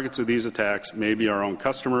 Sometimes the targets of these attacks may be our own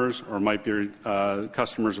customers or might be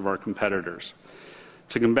customers of our competitors.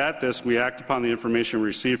 To combat this, we act upon the information we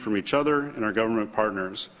receive from each other and our government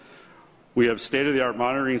partners. We have state-of-the-art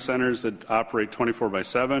monitoring centers that operate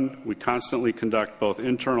 24/7. We constantly conduct both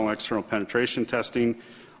internal and external penetration testing.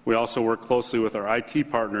 We also work closely with our IT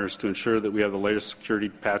partners to ensure that we have the latest security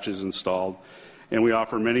patches installed. And we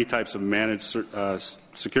offer many types of managed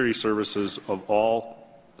security services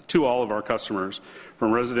to all of our customers,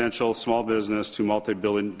 from residential, small business, to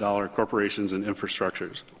multi-billion-dollar corporations and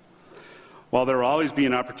infrastructures. While there will always be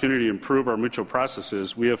an opportunity to improve our mutual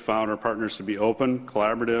processes, we have found our partners to be open,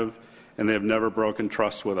 collaborative, and they have never broken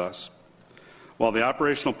trust with us. While the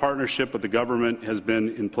operational partnership with the government has been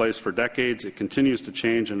in place for decades, it continues to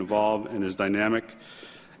change and evolve and is dynamic.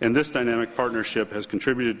 And this dynamic partnership has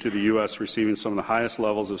contributed to the U.S. receiving some of the highest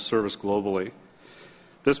levels of service globally.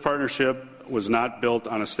 This partnership was not built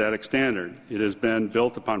on a static standard. It has been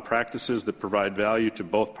built upon practices that provide value to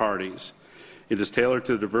both parties. It is tailored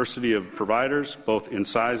to the diversity of providers, both in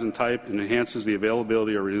size and type, and enhances the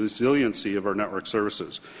availability or resiliency of our network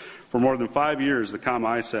services. For more than 5 years, the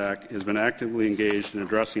COM-ISAC has been actively engaged in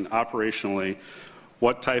addressing operationally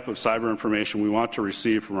what type of cyber information we want to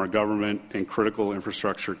receive from our government and critical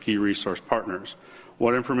infrastructure key resource partners,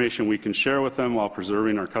 what information we can share with them while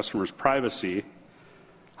preserving our customers' privacy,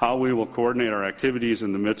 how we will coordinate our activities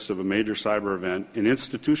in the midst of a major cyber event, and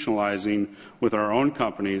institutionalizing with our own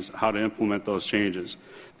companies how to implement those changes.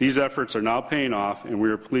 These efforts are now paying off, and we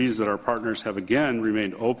are pleased that our partners have again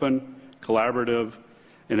remained open, collaborative,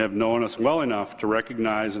 and have known us well enough to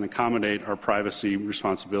recognize and accommodate our privacy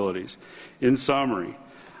responsibilities. In summary,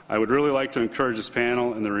 I would really like to encourage this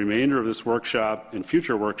panel and the remainder of this workshop and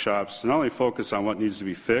future workshops to not only focus on what needs to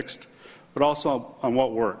be fixed, but also on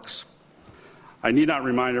what works. I need not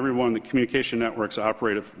remind everyone that communication networks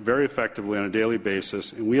operate very effectively on a daily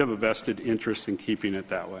basis, and we have a vested interest in keeping it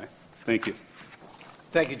that way. Thank you.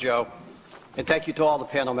 Thank you, Joe. And thank you to all the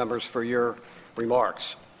panel members for your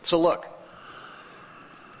remarks. So look,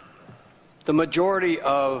 the majority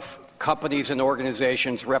of companies and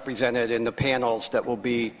organizations represented in the panels that will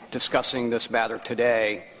be discussing this matter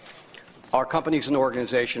today are companies and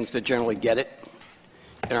organizations that generally get it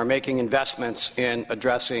and are making investments in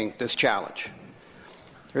addressing this challenge.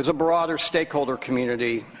 There's a broader stakeholder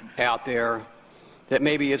community out there that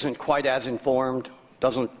maybe isn't quite as informed,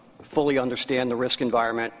 doesn't fully understand the risk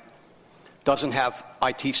environment, doesn't have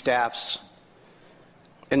IT staffs.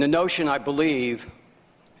 And the notion, I believe,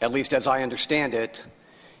 at least as I understand it,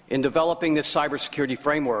 in developing this cybersecurity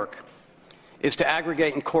framework is to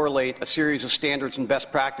aggregate and correlate a series of standards and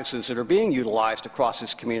best practices that are being utilized across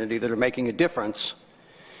this community that are making a difference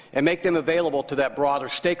and make them available to that broader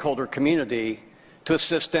stakeholder community to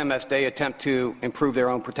assist them as they attempt to improve their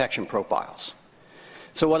own protection profiles.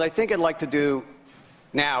 So what I think I'd like to do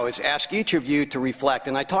now is ask each of you to reflect,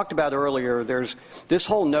 and I talked about earlier, there's this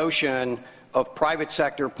whole notion of private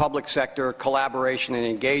sector, public sector collaboration and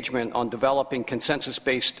engagement on developing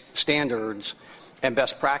consensus-based standards and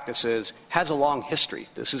best practices has a long history.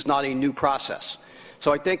 This is not a new process.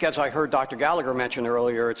 So I think, as I heard Dr. Gallagher mention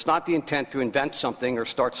earlier, it's not the intent to invent something or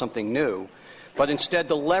start something new, but instead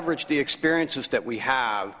to leverage the experiences that we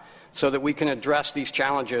have so that we can address these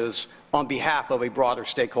challenges on behalf of a broader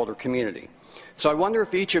stakeholder community. So I wonder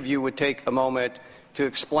if each of you would take a moment to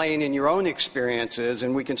explain in your own experiences,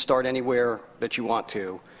 and we can start anywhere that you want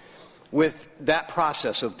to, with that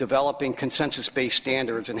process of developing consensus-based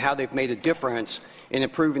standards and how they've made a difference in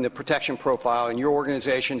improving the protection profile in your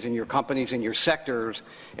organizations, in your companies, in your sectors,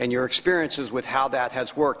 and your experiences with how that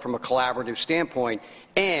has worked from a collaborative standpoint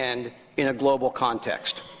and in a global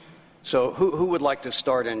context. So who would like to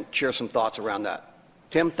start and share some thoughts around that?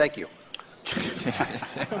 Tim, thank you.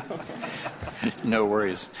 No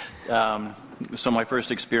worries. So my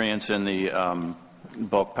first experience in the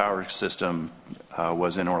bulk power system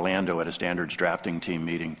was in Orlando at a standards drafting team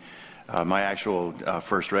meeting. My actual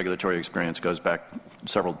first regulatory experience goes back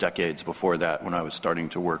several decades before that, when I was starting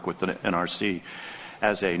to work with the NRC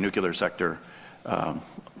as a nuclear sector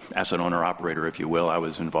asset owner-operator, if you will. I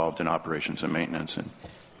was involved in operations and maintenance, and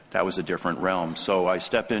that was a different realm. So I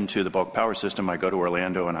step into the bulk power system, I go to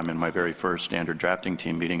Orlando, and I'm in my very first standard drafting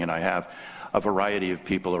team meeting, and I have a variety of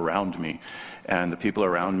people around me. And the people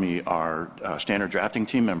around me are standard drafting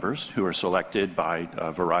team members who are selected by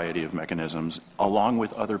a variety of mechanisms, along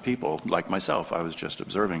with other people like myself. I was just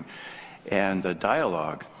observing. And the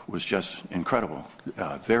dialogue was just incredible,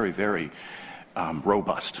 very, very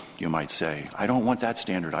robust, you might say. I don't want that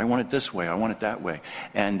standard. I want it this way. I want it that way.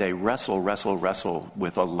 And they wrestle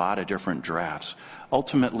with a lot of different drafts.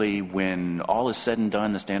 Ultimately, when all is said and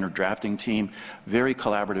done, the standard drafting team, very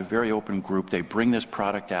collaborative, very open group, they bring this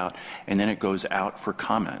product out, and then it goes out for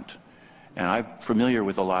comment. And I'm familiar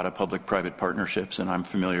with a lot of public-private partnerships, and I'm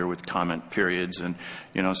familiar with comment periods. And,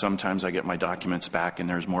 you know, sometimes I get my documents back, and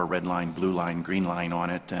there's more red line, blue line, green line on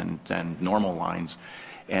it than normal lines.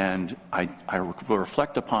 And I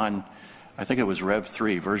reflect upon, I think it was Rev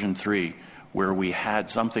 3, version 3, where we had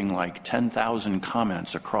something like 10,000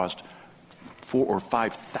 comments across 4,000 or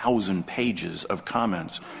 5,000 pages of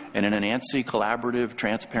comments. And in an ANSI collaborative,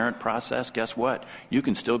 transparent process, guess what? You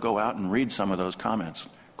can still go out and read some of those comments.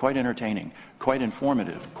 Quite entertaining, quite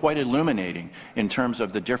informative, quite illuminating in terms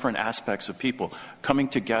of the different aspects of people coming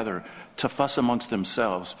together to fuss amongst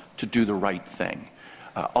themselves to do the right thing.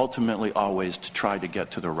 Ultimately, always to try to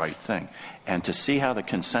get to the right thing. And to see how the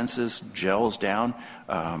consensus gels down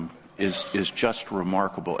is just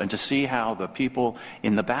remarkable. And to see how the people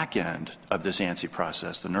in the back end of this ANSI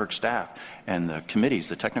process, the NERC staff and the committees,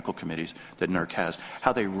 the technical committees that NERC has,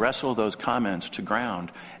 how they wrestle those comments to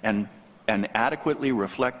ground and adequately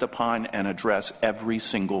reflect upon and address every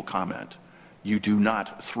single comment. You do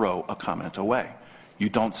not throw a comment away. You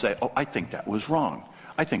don't say, oh, I think that was wrong.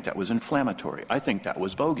 I think that was inflammatory. I think that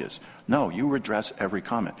was bogus. No, you address every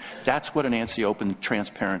comment. That's what an ANSI open,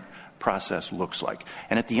 transparent process looks like.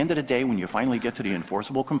 And at the end of the day, when you finally get to the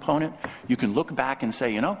enforceable component, you can look back and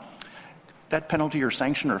say, you know, that penalty or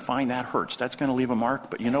sanction or fine, that hurts. That's going to leave a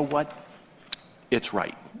mark. But you know what? It's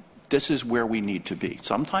right. This is where we need to be.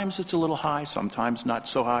 Sometimes it's a little high, sometimes not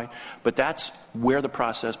so high. But that's where the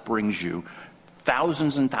process brings you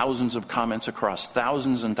thousands and thousands of comments across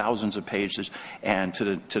thousands and thousands of pages. And to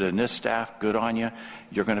the NIST staff, good on you.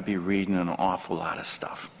 You're going to be reading an awful lot of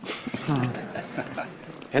stuff.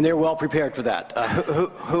 And they're well prepared for that.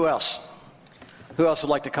 Who else? Who else would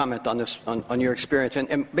like to comment on this, on your experience?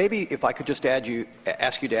 And maybe if I could just ask you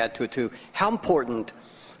to add to it too, how important,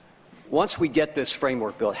 once we get this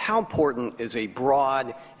framework built, how important is a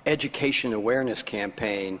broad education awareness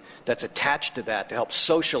campaign that's attached to that to help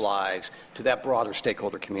socialize to that broader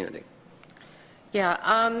stakeholder community? Yeah,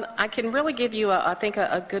 I can really give you, I think,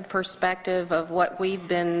 a good perspective of what we've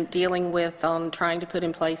been dealing with on trying to put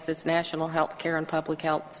in place this National Healthcare and Public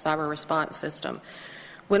Health Cyber Response System.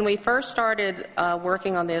 When we first started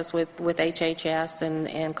working on this with HHS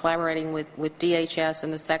and collaborating with DHS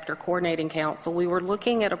and the Sector Coordinating Council, we were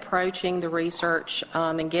looking at approaching the research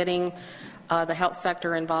and getting the health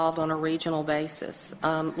sector involved on a regional basis.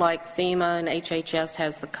 Like FEMA and HHS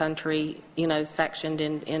has the country, sectioned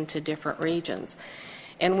into different regions.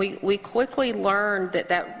 And we quickly learned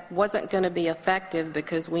that wasn't going to be effective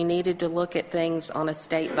because we needed to look at things on a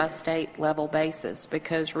state-by-state level basis,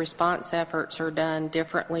 because response efforts are done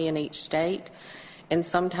differently in each state. And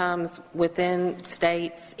sometimes within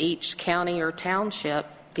states, each county or township,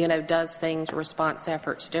 does things, response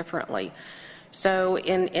efforts differently. So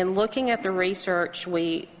in looking at the research,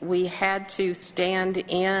 we had to stand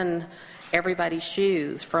in everybody's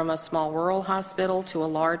shoes, from a small rural hospital to a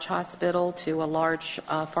large hospital to a large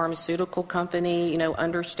pharmaceutical company,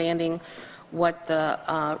 understanding what the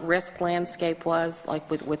risk landscape was, like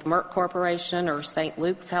with Merck Corporation or St.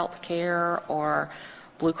 Luke's Healthcare or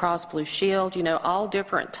Blue Cross Blue Shield, all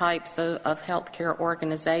different types of healthcare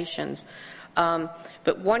organizations.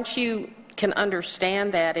 But once you can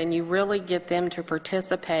understand that and you really get them to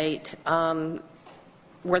participate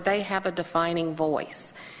where they have a defining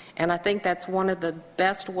voice. And I think that's one of the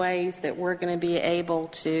best ways that we're going to be able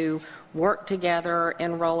to work together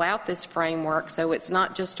and roll out this framework, so it's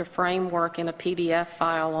not just a framework in a PDF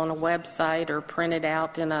file on a website or printed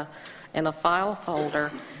out in a file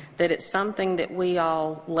folder, that it's something that we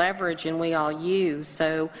all leverage and we all use.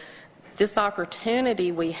 So this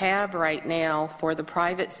opportunity we have right now for the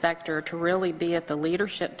private sector to really be at the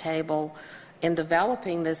leadership table in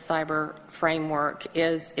developing this cyber framework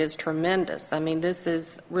is tremendous. I mean, this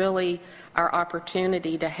is really our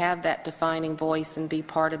opportunity to have that defining voice and be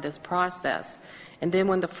part of this process. And then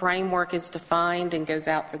when the framework is defined and goes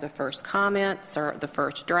out for the first comments or the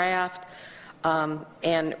first draft,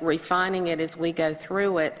 and refining it as we go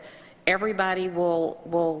through it, everybody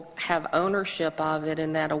will have ownership of it,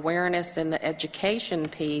 and that awareness and the education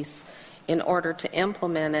piece in order to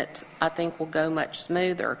implement it, I think, will go much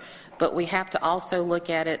smoother. But we have to also look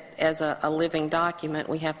at it as a living document.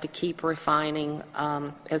 We have to keep refining,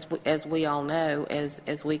 as we all know,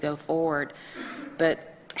 as we go forward.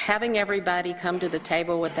 But having everybody come to the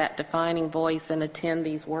table with that defining voice and attend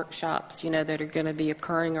these workshops, that are going to be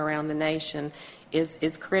occurring around the nation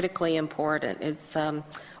is critically important. It's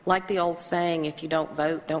like the old saying, if you don't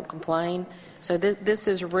vote, don't complain. So this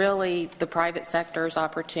is really the private sector's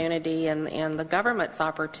opportunity and the government's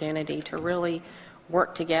opportunity to really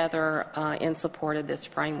work together in support of this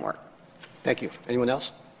framework. Thank you. Anyone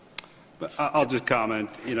else? I'll just comment.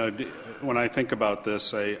 When I think about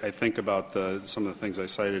this, I think about some of the things I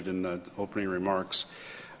cited in the opening remarks.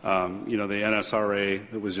 The NSRA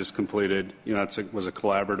that was just completed, it was a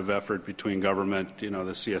collaborative effort between government, the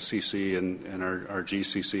CSCC and our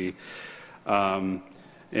GCC,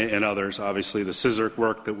 and others. Obviously, the CISRC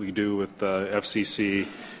work that we do with the FCC,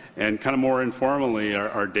 and kind of more informally,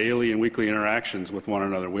 our daily and weekly interactions with one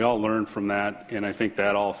another. We all learn from that, and I think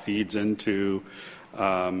that all feeds into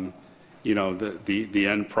the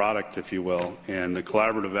end product, if you will, and the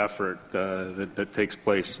collaborative effort that takes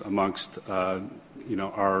place amongst our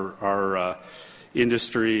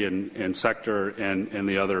industry and sector and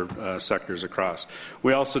the other sectors across.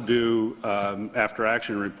 We also do after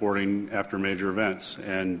action reporting after major events,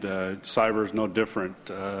 and cyber is no different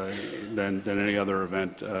than any other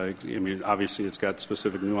event. Obviously it's got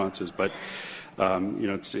specific nuances, but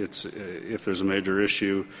it's if there's a major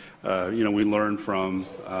issue, we learn from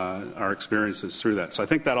our experiences through that. So I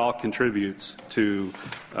think that all contributes to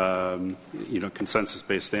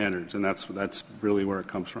consensus-based standards, and that's really where it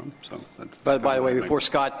comes from. So by the way, before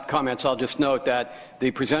Scott comments, I'll just note that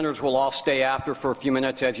the presenters will all stay after for a few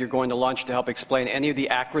minutes as you're going to lunch to help explain any of the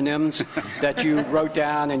acronyms that you wrote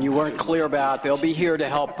down and you weren't clear about. They'll be here to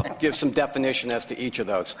help give some definition as to each of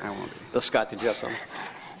those. Scott, did you have something?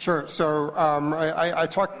 Sure. So I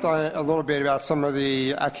talked a little bit about some of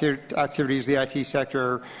the activities the IT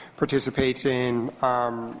sector participates in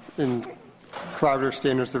collaborative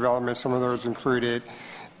standards development. Some of those included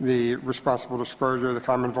the responsible disclosure, the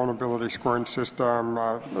common vulnerability scoring system.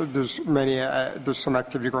 There's some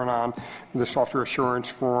activity going on, the software assurance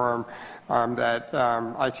forum that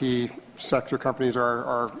IT sector companies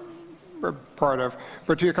are part of.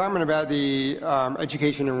 But to your comment about the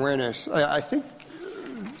education and awareness, I think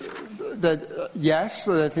that yes,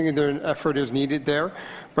 I think that an effort is needed there.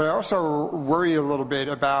 But I also worry a little bit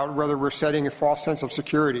about whether we're setting a false sense of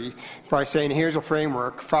security by saying, here's a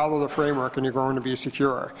framework, follow the framework, and you're going to be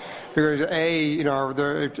secure. Because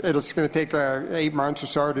it's going to take 8 months or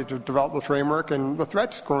so to develop the framework, and the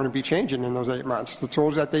threat's going to be changing in those 8 months. The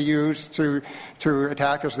tools that they use to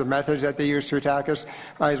attack us, the methods that they use to attack us,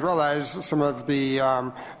 as well as some of the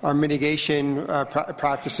mitigation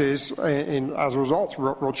practices, as a result,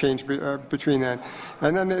 will change between then.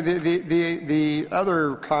 And then the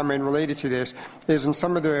other comment related to this is in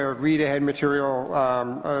some of the read-ahead material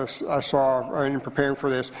I saw in preparing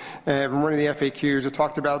for this, in one of the FAQs, it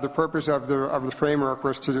talked about the purpose of the framework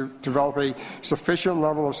was to develop a sufficient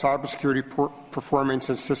level of cybersecurity performance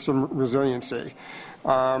and system resiliency.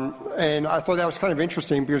 And I thought that was kind of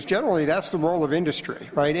interesting because generally that's the role of industry,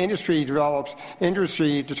 right? Industry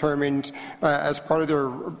determines as part of their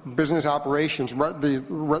business operations what the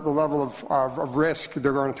level of risk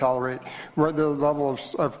they're going to tolerate, what the level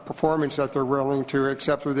of performance that they're willing to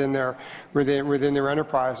accept within their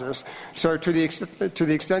enterprises. So to the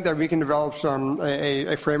extent that we can develop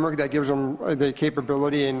a framework that gives them the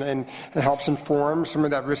capability and helps inform some of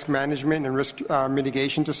that risk management and risk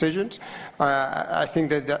mitigation decisions, I think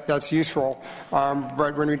that's useful.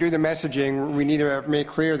 But when we do the messaging, we need to make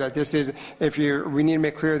clear that we need to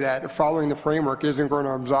make clear that following the framework isn't going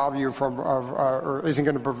to absolve you from, or isn't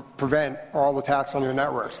going to prevent all attacks on your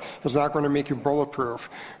networks. It's not going to make you bulletproof.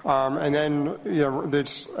 And then,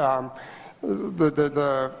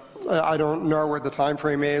 I don't know what the time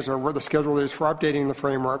frame is or what the schedule is for updating the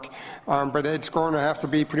framework, but it's going to have to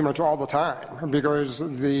be pretty much all the time because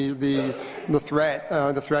the threat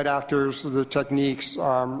actors, the techniques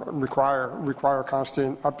require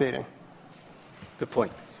constant updating. Good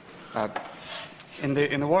point. In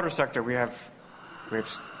the water sector, we have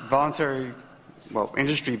voluntary,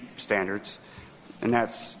 industry standards, and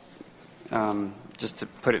that's just to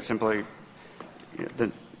put it simply,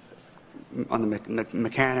 on the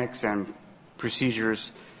mechanics and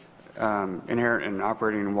procedures inherent in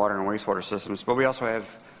operating in water and wastewater systems. But we also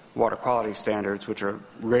have water quality standards, which are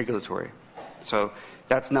regulatory. So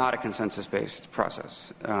that's not a consensus-based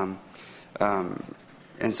process. And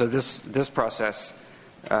so this process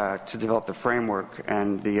to develop the framework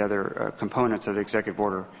and the other components of the executive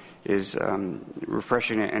order is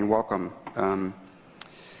refreshing and welcome.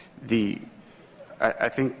 I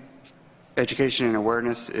think education and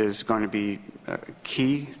awareness is going to be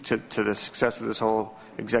key to the success of this whole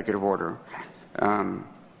executive order.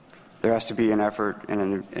 There has to be an effort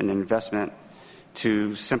and an investment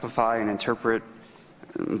to simplify and interpret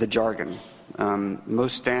the jargon.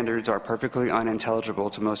 Most standards are perfectly unintelligible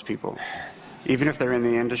to most people. Even if they're in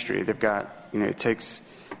the industry, they've got, it takes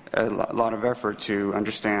a lot of effort to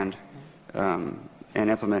understand and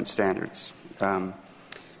implement standards.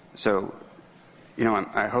 So,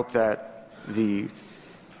 I hope that the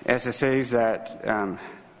SSAs that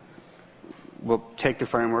will take the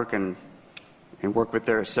framework and work with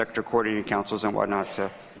their sector coordinating councils and whatnot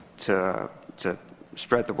to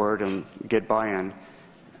spread the word and get buy-in.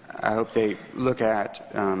 I hope they look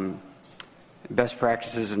at best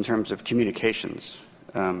practices in terms of communications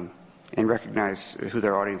and recognize who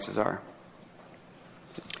their audiences are.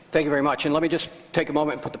 Thank you very much. And let me just take a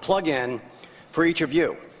moment and put the plug in for each of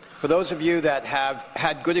you. For those of you that have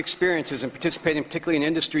had good experiences in participating particularly in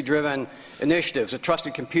industry-driven initiatives, the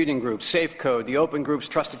Trusted Computing Group, Safe Code, the Open Group's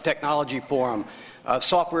Trusted Technology Forum,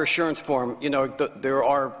 Software Assurance Forum, there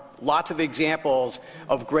are lots of examples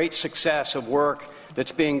of great success of work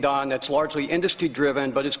that's being done that's largely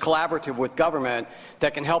industry-driven but is collaborative with government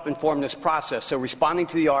that can help inform this process. So responding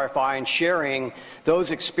to the RFI and sharing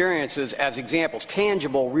those experiences as examples,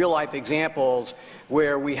 tangible, real-life examples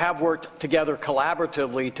where we have worked together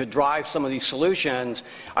collaboratively to drive some of these solutions,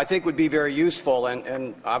 I think would be very useful.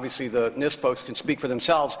 And obviously the NIST folks can speak for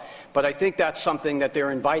themselves, but I think that's something that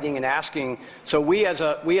they're inviting and asking. So we as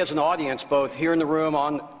an audience, both here in the room,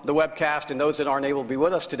 on the webcast, and those that aren't able to be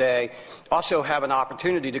with us today, also have an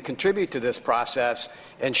opportunity to contribute to this process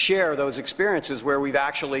and share those experiences where we've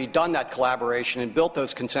actually done that collaboration and built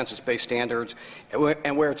those consensus-based standards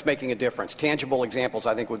and where it's making a difference. Tangible examples,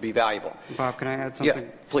 I think, would be valuable. Bob, can I add something? Yeah,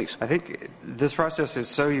 please. I think this process is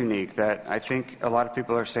so unique that I think a lot of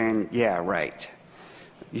people are saying, yeah, right.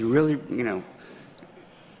 You really,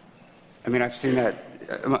 I mean, I've seen that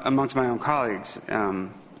amongst my own colleagues.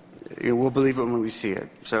 We'll believe it when we see it.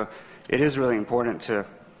 So it is really important to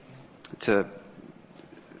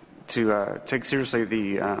take seriously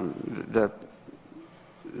the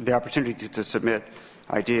opportunity to submit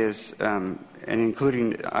ideas, and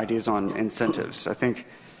including ideas on incentives. I think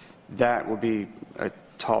that will be a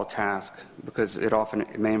tall task because it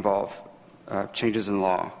may involve changes in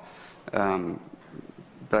law.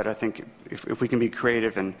 But I think if we can be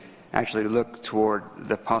creative and actually look toward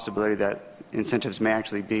the possibility that incentives may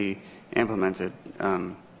actually be implemented,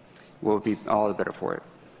 we'll be all the better for it.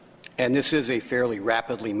 And this is a fairly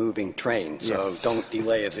rapidly moving train, so Yes. Don't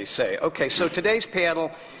delay, as they say. Okay, so today's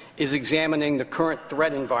panel is examining the current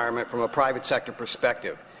threat environment from a private sector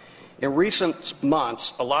perspective. In recent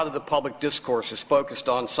months, a lot of the public discourse is focused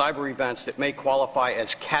on cyber events that may qualify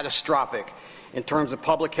as catastrophic in terms of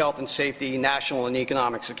public health and safety, national and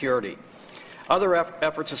economic security. Other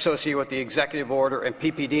efforts associated with the executive order and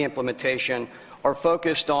PPD implementation are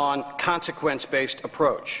focused on consequence-based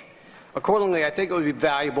approach. Accordingly, I think it would be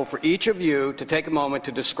valuable for each of you to take a moment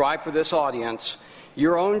to describe for this audience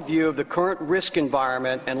your own view of the current risk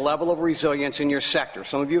environment and level of resilience in your sector.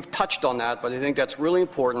 Some of you have touched on that, but I think that's really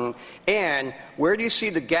important. And where do you see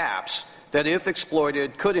the gaps that, if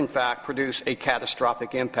exploited, could in fact produce a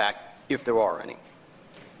catastrophic impact, if there are any?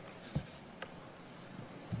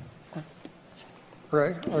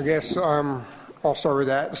 Right. I guess I'll start with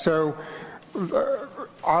that. So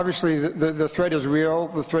obviously the threat is real.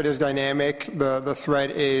 The threat is dynamic. The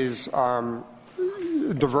threat is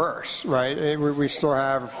diverse, right? We still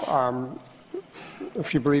have,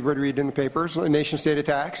 if you believe what we read in the papers, nation-state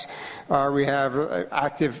attacks. We have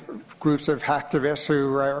active groups of hacktivists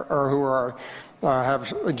who have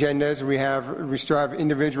agendas. We still have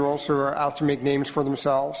individuals who are out to make names for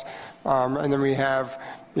themselves, and then we have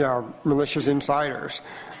malicious insiders.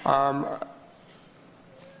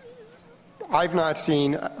 I've not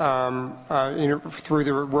seen, through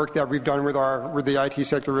the work that we've done with the IT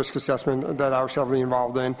sector risk assessment that I was heavily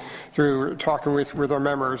involved in, through talking with our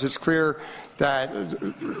members, it's clear that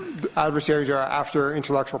adversaries are after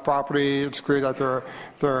intellectual property. It's clear that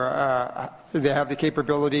they have the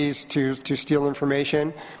capabilities to steal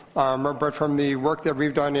information. But from the work that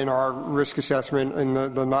we've done in our risk assessment and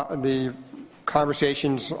the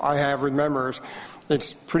conversations I have with members,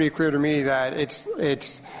 it's pretty clear to me that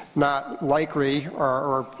it's not likely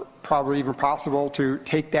or probably even possible to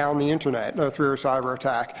take down the internet through a cyber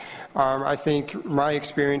attack. I think my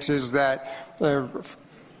experience is that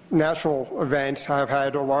natural events have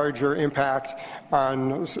had a larger impact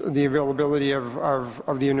on the availability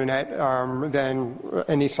of the internet than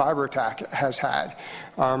any cyber attack has had.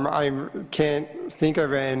 I can't think of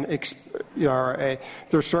there's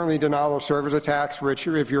certainly denial of service attacks, which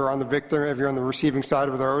if you're on the receiving side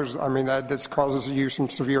of those, I mean, that causes you some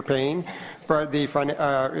severe pain. But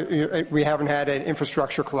we haven't had an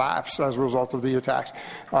infrastructure collapse as a result of the attacks.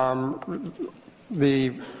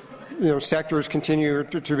 Sectors continue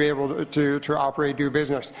to be able to operate, do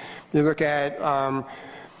business. You look at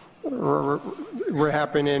what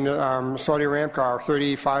happened in Saudi Aramco,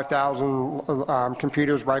 35,000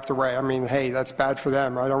 computers wiped away. I mean, hey, that's bad for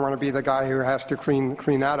them. I don't want to be the guy who has to clean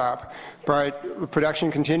that up. But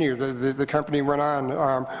production continued. The company went on.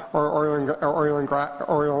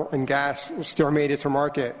 Oil and gas still made it to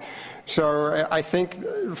market. So I think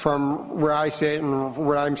from where I sit and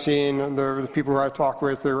what I'm seeing, the people who I talk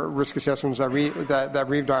with, the risk assessments that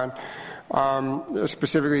we've done,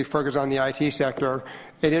 specifically focused on the IT sector,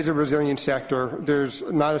 it is a resilient sector. There's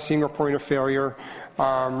not a single point of failure.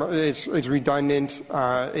 It's redundant.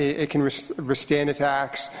 It can withstand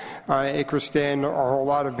attacks. It can withstand a whole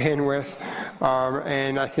lot of bandwidth.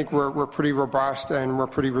 And I think we're pretty robust and we're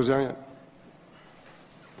pretty resilient.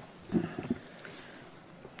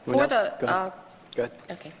 For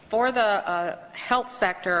the health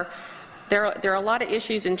sector, there are a lot of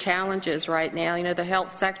issues and challenges right now. The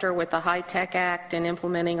health sector with the HITECH Act and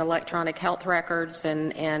implementing electronic health records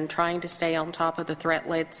and trying to stay on top of the threat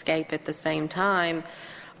landscape at the same time,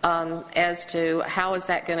 as to how is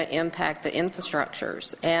that going to impact the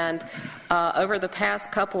infrastructures. And over the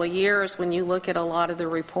past couple of years, when you look at a lot of the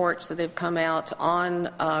reports that have come out on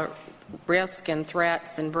risk and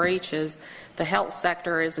threats and breaches, the health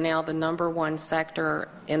sector is now the #1 sector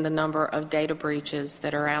in the number of data breaches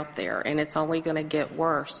that are out there, and it's only going to get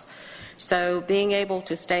worse. So being able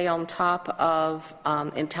to stay on top of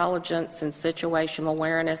intelligence and situational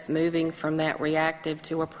awareness, moving from that reactive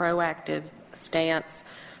to a proactive stance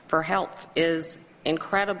for health is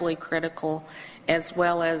incredibly critical, as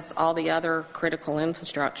well as all the other critical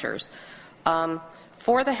infrastructures.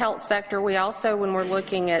 For the health sector, we also, when we're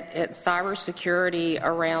looking at cybersecurity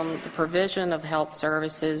around the provision of health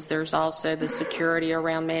services, there's also the security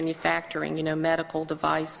around manufacturing, medical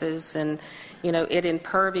devices, and, it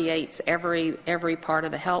imperviates every part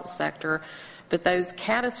of the health sector. But those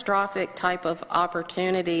catastrophic type of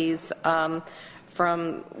opportunities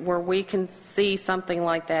from where we can see something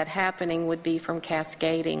like that happening would be from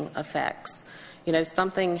cascading effects.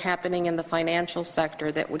 Something happening in the financial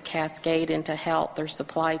sector that would cascade into health or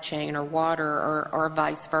supply chain or water or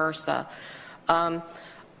vice versa.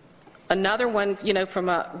 Another one,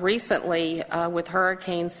 from recently with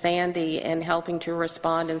Hurricane Sandy and helping to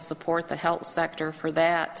respond and support the health sector for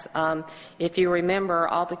that. If you remember,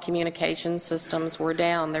 all the communication systems were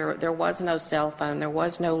down. There was no cell phone. There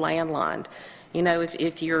was no landline.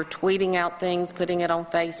 If you're tweeting out things, putting it on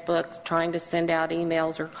Facebook, trying to send out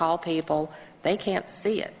emails or call people, they can't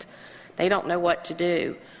see it. They don't know what to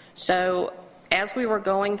do. So as we were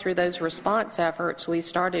going through those response efforts, we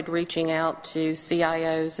started reaching out to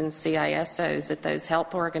CIOs and CISOs at those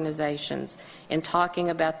health organizations and talking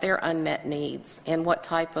about their unmet needs and what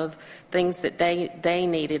type of things that they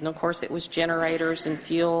needed. And of course it was generators and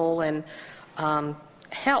fuel and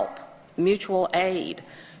help, mutual aid.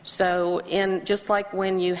 So just like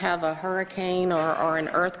when you have a hurricane or an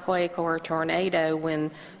earthquake or a tornado, when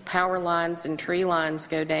power lines and tree lines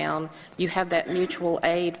go down, you have that mutual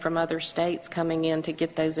aid from other states coming in to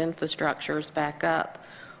get those infrastructures back up.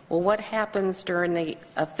 Well, what happens during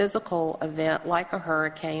a physical event like a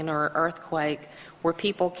hurricane or an earthquake where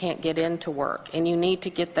people can't get into work and you need to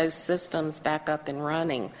get those systems back up and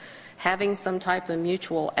running? Having some type of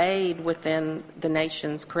mutual aid within the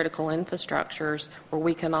nation's critical infrastructures where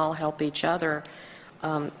we can all help each other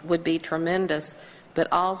would be tremendous, but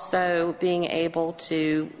also being able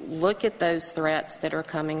to look at those threats that are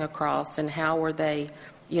coming across and how are they,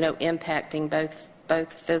 impacting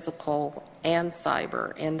both physical and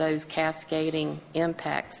cyber, and those cascading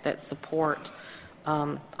impacts that support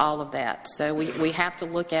all of that. So we have to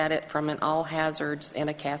look at it from an all hazards and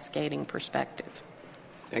a cascading perspective.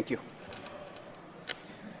 Thank you.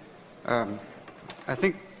 I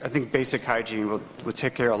think basic hygiene will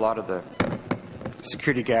take care of a lot of the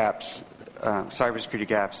security gaps, cybersecurity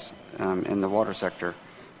gaps in the water sector,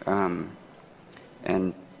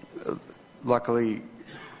 and luckily,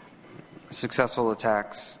 successful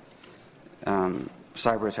attacks,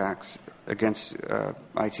 cyber attacks against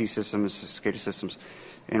IT systems, SCADA systems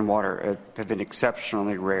in water have been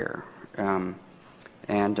exceptionally rare, and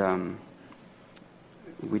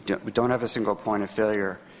we don't have a single point of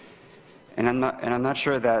failure. And I'm not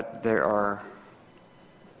sure that there are.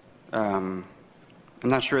 I'm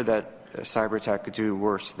not sure that a cyber attack could do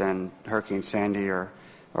worse than Hurricane Sandy or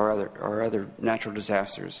other natural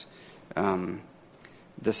disasters.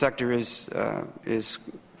 The sector is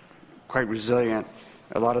quite resilient.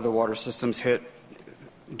 A lot of the water systems hit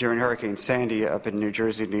during Hurricane Sandy up in New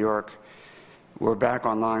Jersey, New York, were back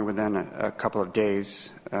online within a couple of days.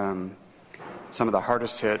 Some of the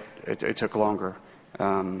hardest hit, it took longer.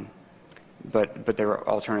 But there are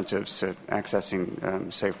alternatives to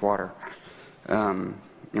accessing safe water. And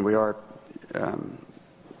we are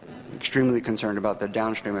extremely concerned about the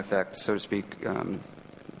downstream effect, so to speak,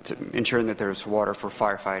 to ensuring that there's water for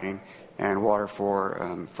firefighting and water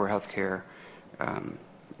for healthcare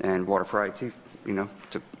and water for IT,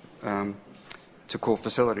 to cool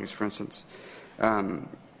facilities, for instance. I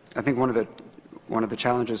think one of the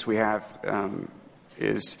challenges we have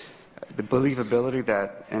is the believability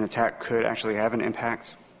that an attack could actually have an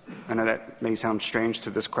impact. I know that may sound strange to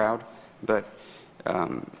this crowd, but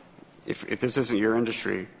if this isn't your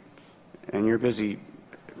industry and you're busy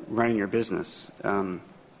running your business,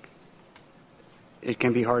 it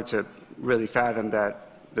can be hard to really fathom that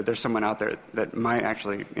there's someone out there that might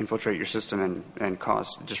actually infiltrate your system and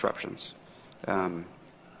cause disruptions. So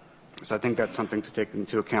I think that's something to take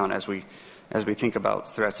into account as we think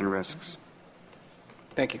about threats and risks.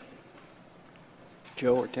 Thank you.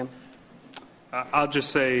 Joe or Tim? I'll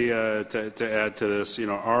just say to add to this,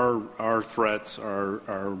 our threats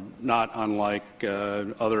are not unlike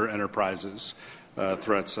other enterprises'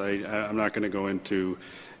 threats. I'm not going to go into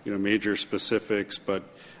major specifics, but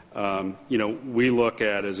we look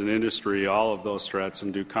at as an industry all of those threats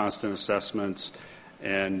and do constant assessments,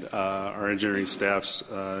 and our engineering staffs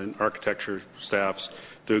and architecture staffs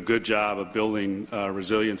do a good job of building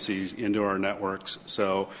resiliencies into our networks.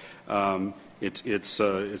 So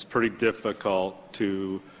it's pretty difficult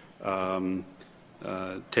to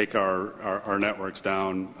take our networks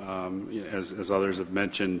down, as others have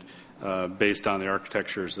mentioned, based on the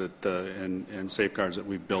architectures that and safeguards that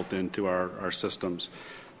we've built into our systems.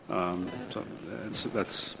 So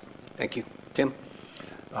that's. Thank you. Tim?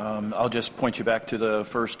 I'll just point you back to the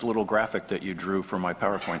first little graphic that you drew for my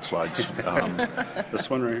PowerPoint slides. This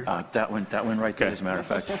one right here? That one right there, as a matter of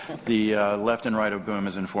fact. The left and right of Boom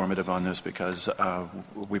is informative on this because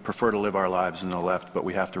we prefer to live our lives in the left, but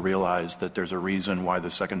we have to realize that there's a reason why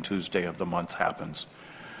the second Tuesday of the month happens.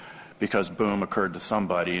 Because Boom occurred to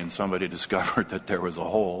somebody, and somebody discovered that there was a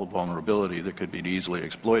hole, vulnerability that could be easily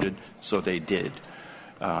exploited, so they did.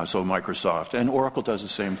 So Microsoft, and Oracle does the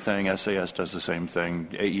same thing, SAS does the same thing,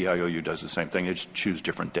 AEIOU does the same thing. They just choose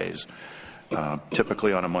different days,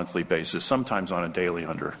 typically on a monthly basis, sometimes on a daily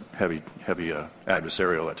under heavy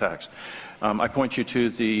adversarial attacks. I point you to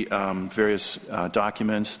the various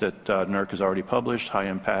documents that NERC has already published. High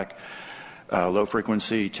impact, low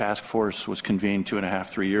frequency task force was convened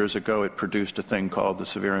 3 years ago. It produced a thing called the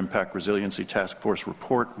Severe Impact Resiliency Task Force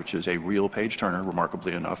Report, which is a real page turner,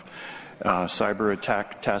 remarkably enough. Cyber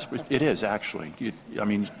attack task. It is actually. You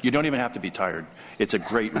don't even have to be tired. It's a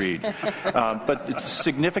great read. But it's a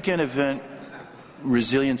significant event.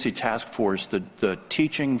 Resiliency Task Force, the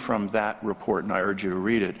teaching from that report, and I urge you to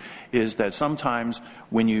read it, is that sometimes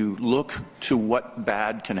when you look to what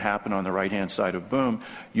bad can happen on the right-hand side of Boom,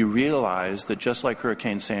 you realize that just like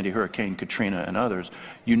Hurricane Sandy, Hurricane Katrina, and others,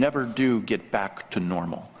 you never do get back to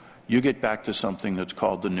normal. You get back to something that's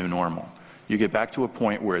called the new normal. You get back to a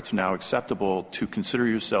point where it's now acceptable to consider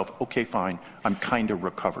yourself, okay, fine, I'm kind of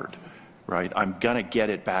recovered, right? I'm going to get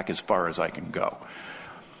it back as far as I can go.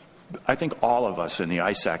 I think all of us in the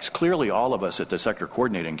ISACs, clearly all of us at the Sector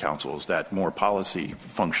Coordinating Councils, that more policy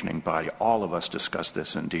functioning body, all of us discuss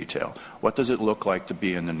this in detail. What does it look like to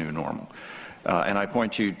be in the new normal? And I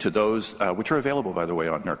point you to those, which are available, by the way,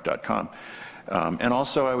 on NERC.com. And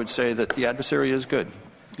also I would say that the adversary is good.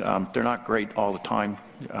 They're not great all the time,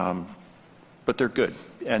 but they're good.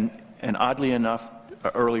 And oddly enough,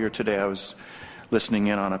 earlier today I was listening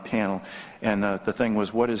in on a panel, and the thing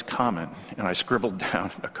was, what is common? And I scribbled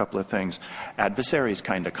down a couple of things. Adversary is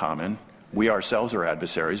kind of common. We ourselves are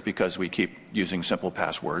adversaries because we keep using simple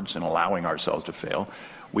passwords and allowing ourselves to fail.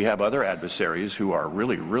 We have other adversaries who are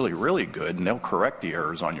really, really, really good, and they'll correct the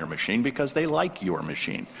errors on your machine because they like your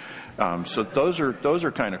machine. So those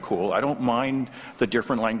are kind of cool. I don't mind the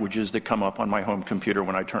different languages that come up on my home computer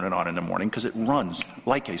when I turn it on in the morning because it runs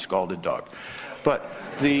like a scalded dog. But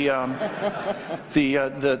the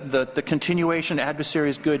continuation adversary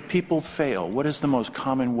is good. People fail. What is the most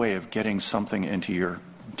common way of getting something into your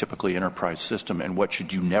typically enterprise system, and what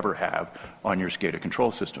should you never have on your SCADA control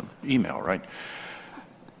system? Email, right?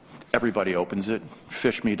 Everybody opens it.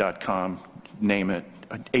 Fishme.com, name it.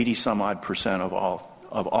 80-some-odd%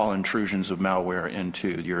 of all intrusions of malware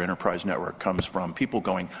into your enterprise network comes from people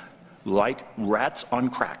going like rats on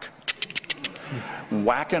crack,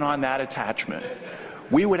 whacking on that attachment.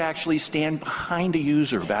 We would actually stand behind a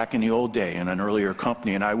user back in the old day in an earlier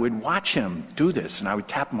company, and I would watch him do this, and I would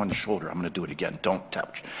tap him on the shoulder. I'm going to do it again. Don't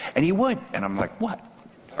touch. And he would. And I'm like, what?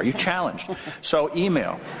 Are you challenged? So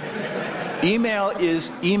email. Email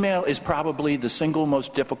is probably the single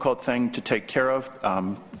most difficult thing to take care of.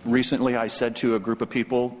 Recently, I said to a group of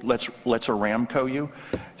people, let's Aramco you.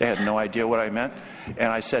 They had no idea what I meant.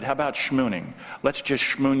 And I said, how about schmooning? Let's just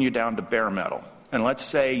schmoon you down to bare metal. And let's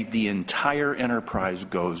say the entire enterprise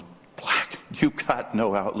goes black. You've got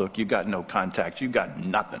no Outlook. You've got no contacts. You've got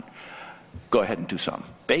nothing. Go ahead and do something.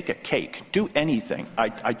 Bake a cake. Do anything.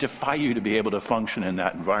 I defy you to be able to function in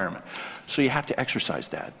that environment. So you have to exercise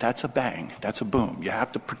that. That's a bang. That's a boom. You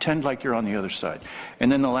have to pretend like you're on the other side.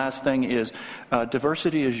 And then the last thing is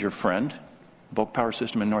diversity is your friend. Bulk power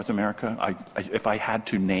system in North America. If I had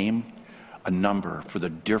to name a number for the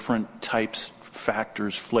different types,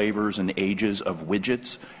 factors, flavors, and ages of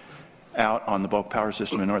widgets out on the bulk power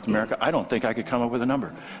system in North America, I don't think I could come up with a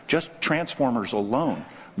number. Just transformers alone,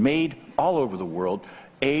 made all over the world,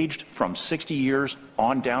 aged from 60 years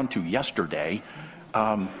on down to yesterday.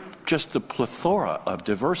 Just the plethora of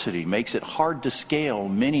diversity makes it hard to scale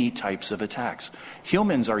many types of attacks.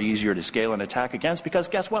 Humans are easier to scale an attack against because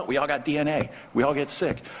guess what? We all got DNA. We all get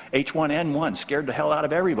sick. H1N1 scared the hell out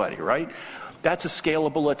of everybody, right? That's a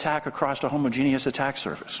scalable attack across a homogeneous attack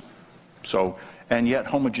surface. So, and yet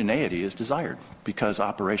homogeneity is desired because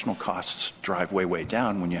operational costs drive way, way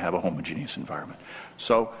down when you have a homogeneous environment.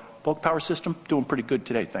 So, bulk power system, doing pretty good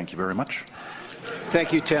today. Thank you very much.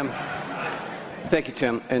 Thank you, Tim. Thank you,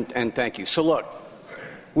 Tim, and thank you. So look,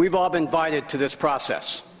 we've all been invited to this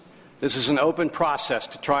process. This is an open process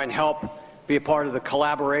to try and help be a part of the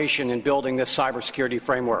collaboration in building this cybersecurity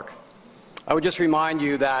framework. I would just remind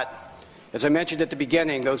you that, as I mentioned at the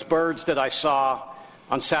beginning, those birds that I saw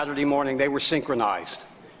on Saturday morning, they were synchronized.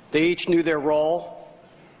 They each knew their role.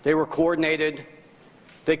 they were coordinated,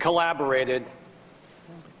 they collaborated,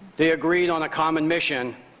 they agreed on a common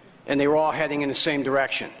mission, and they were all heading in the same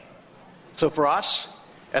direction. So for us,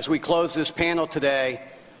 as we close this panel today,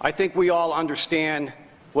 I think we all understand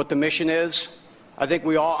what the mission is. I think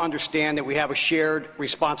we all understand that we have a shared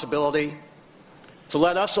responsibility. So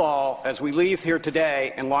let us all, as we leave here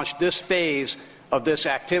today and launch this phase of this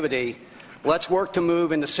activity, let's work to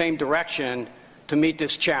move in the same direction to meet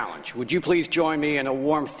this challenge. Would you please join me in a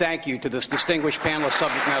warm thank you to this distinguished panel of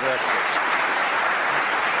subject matter experts?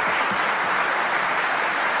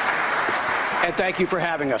 And thank you for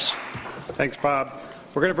having us. Thanks, Bob.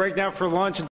 We're going to break now for lunch.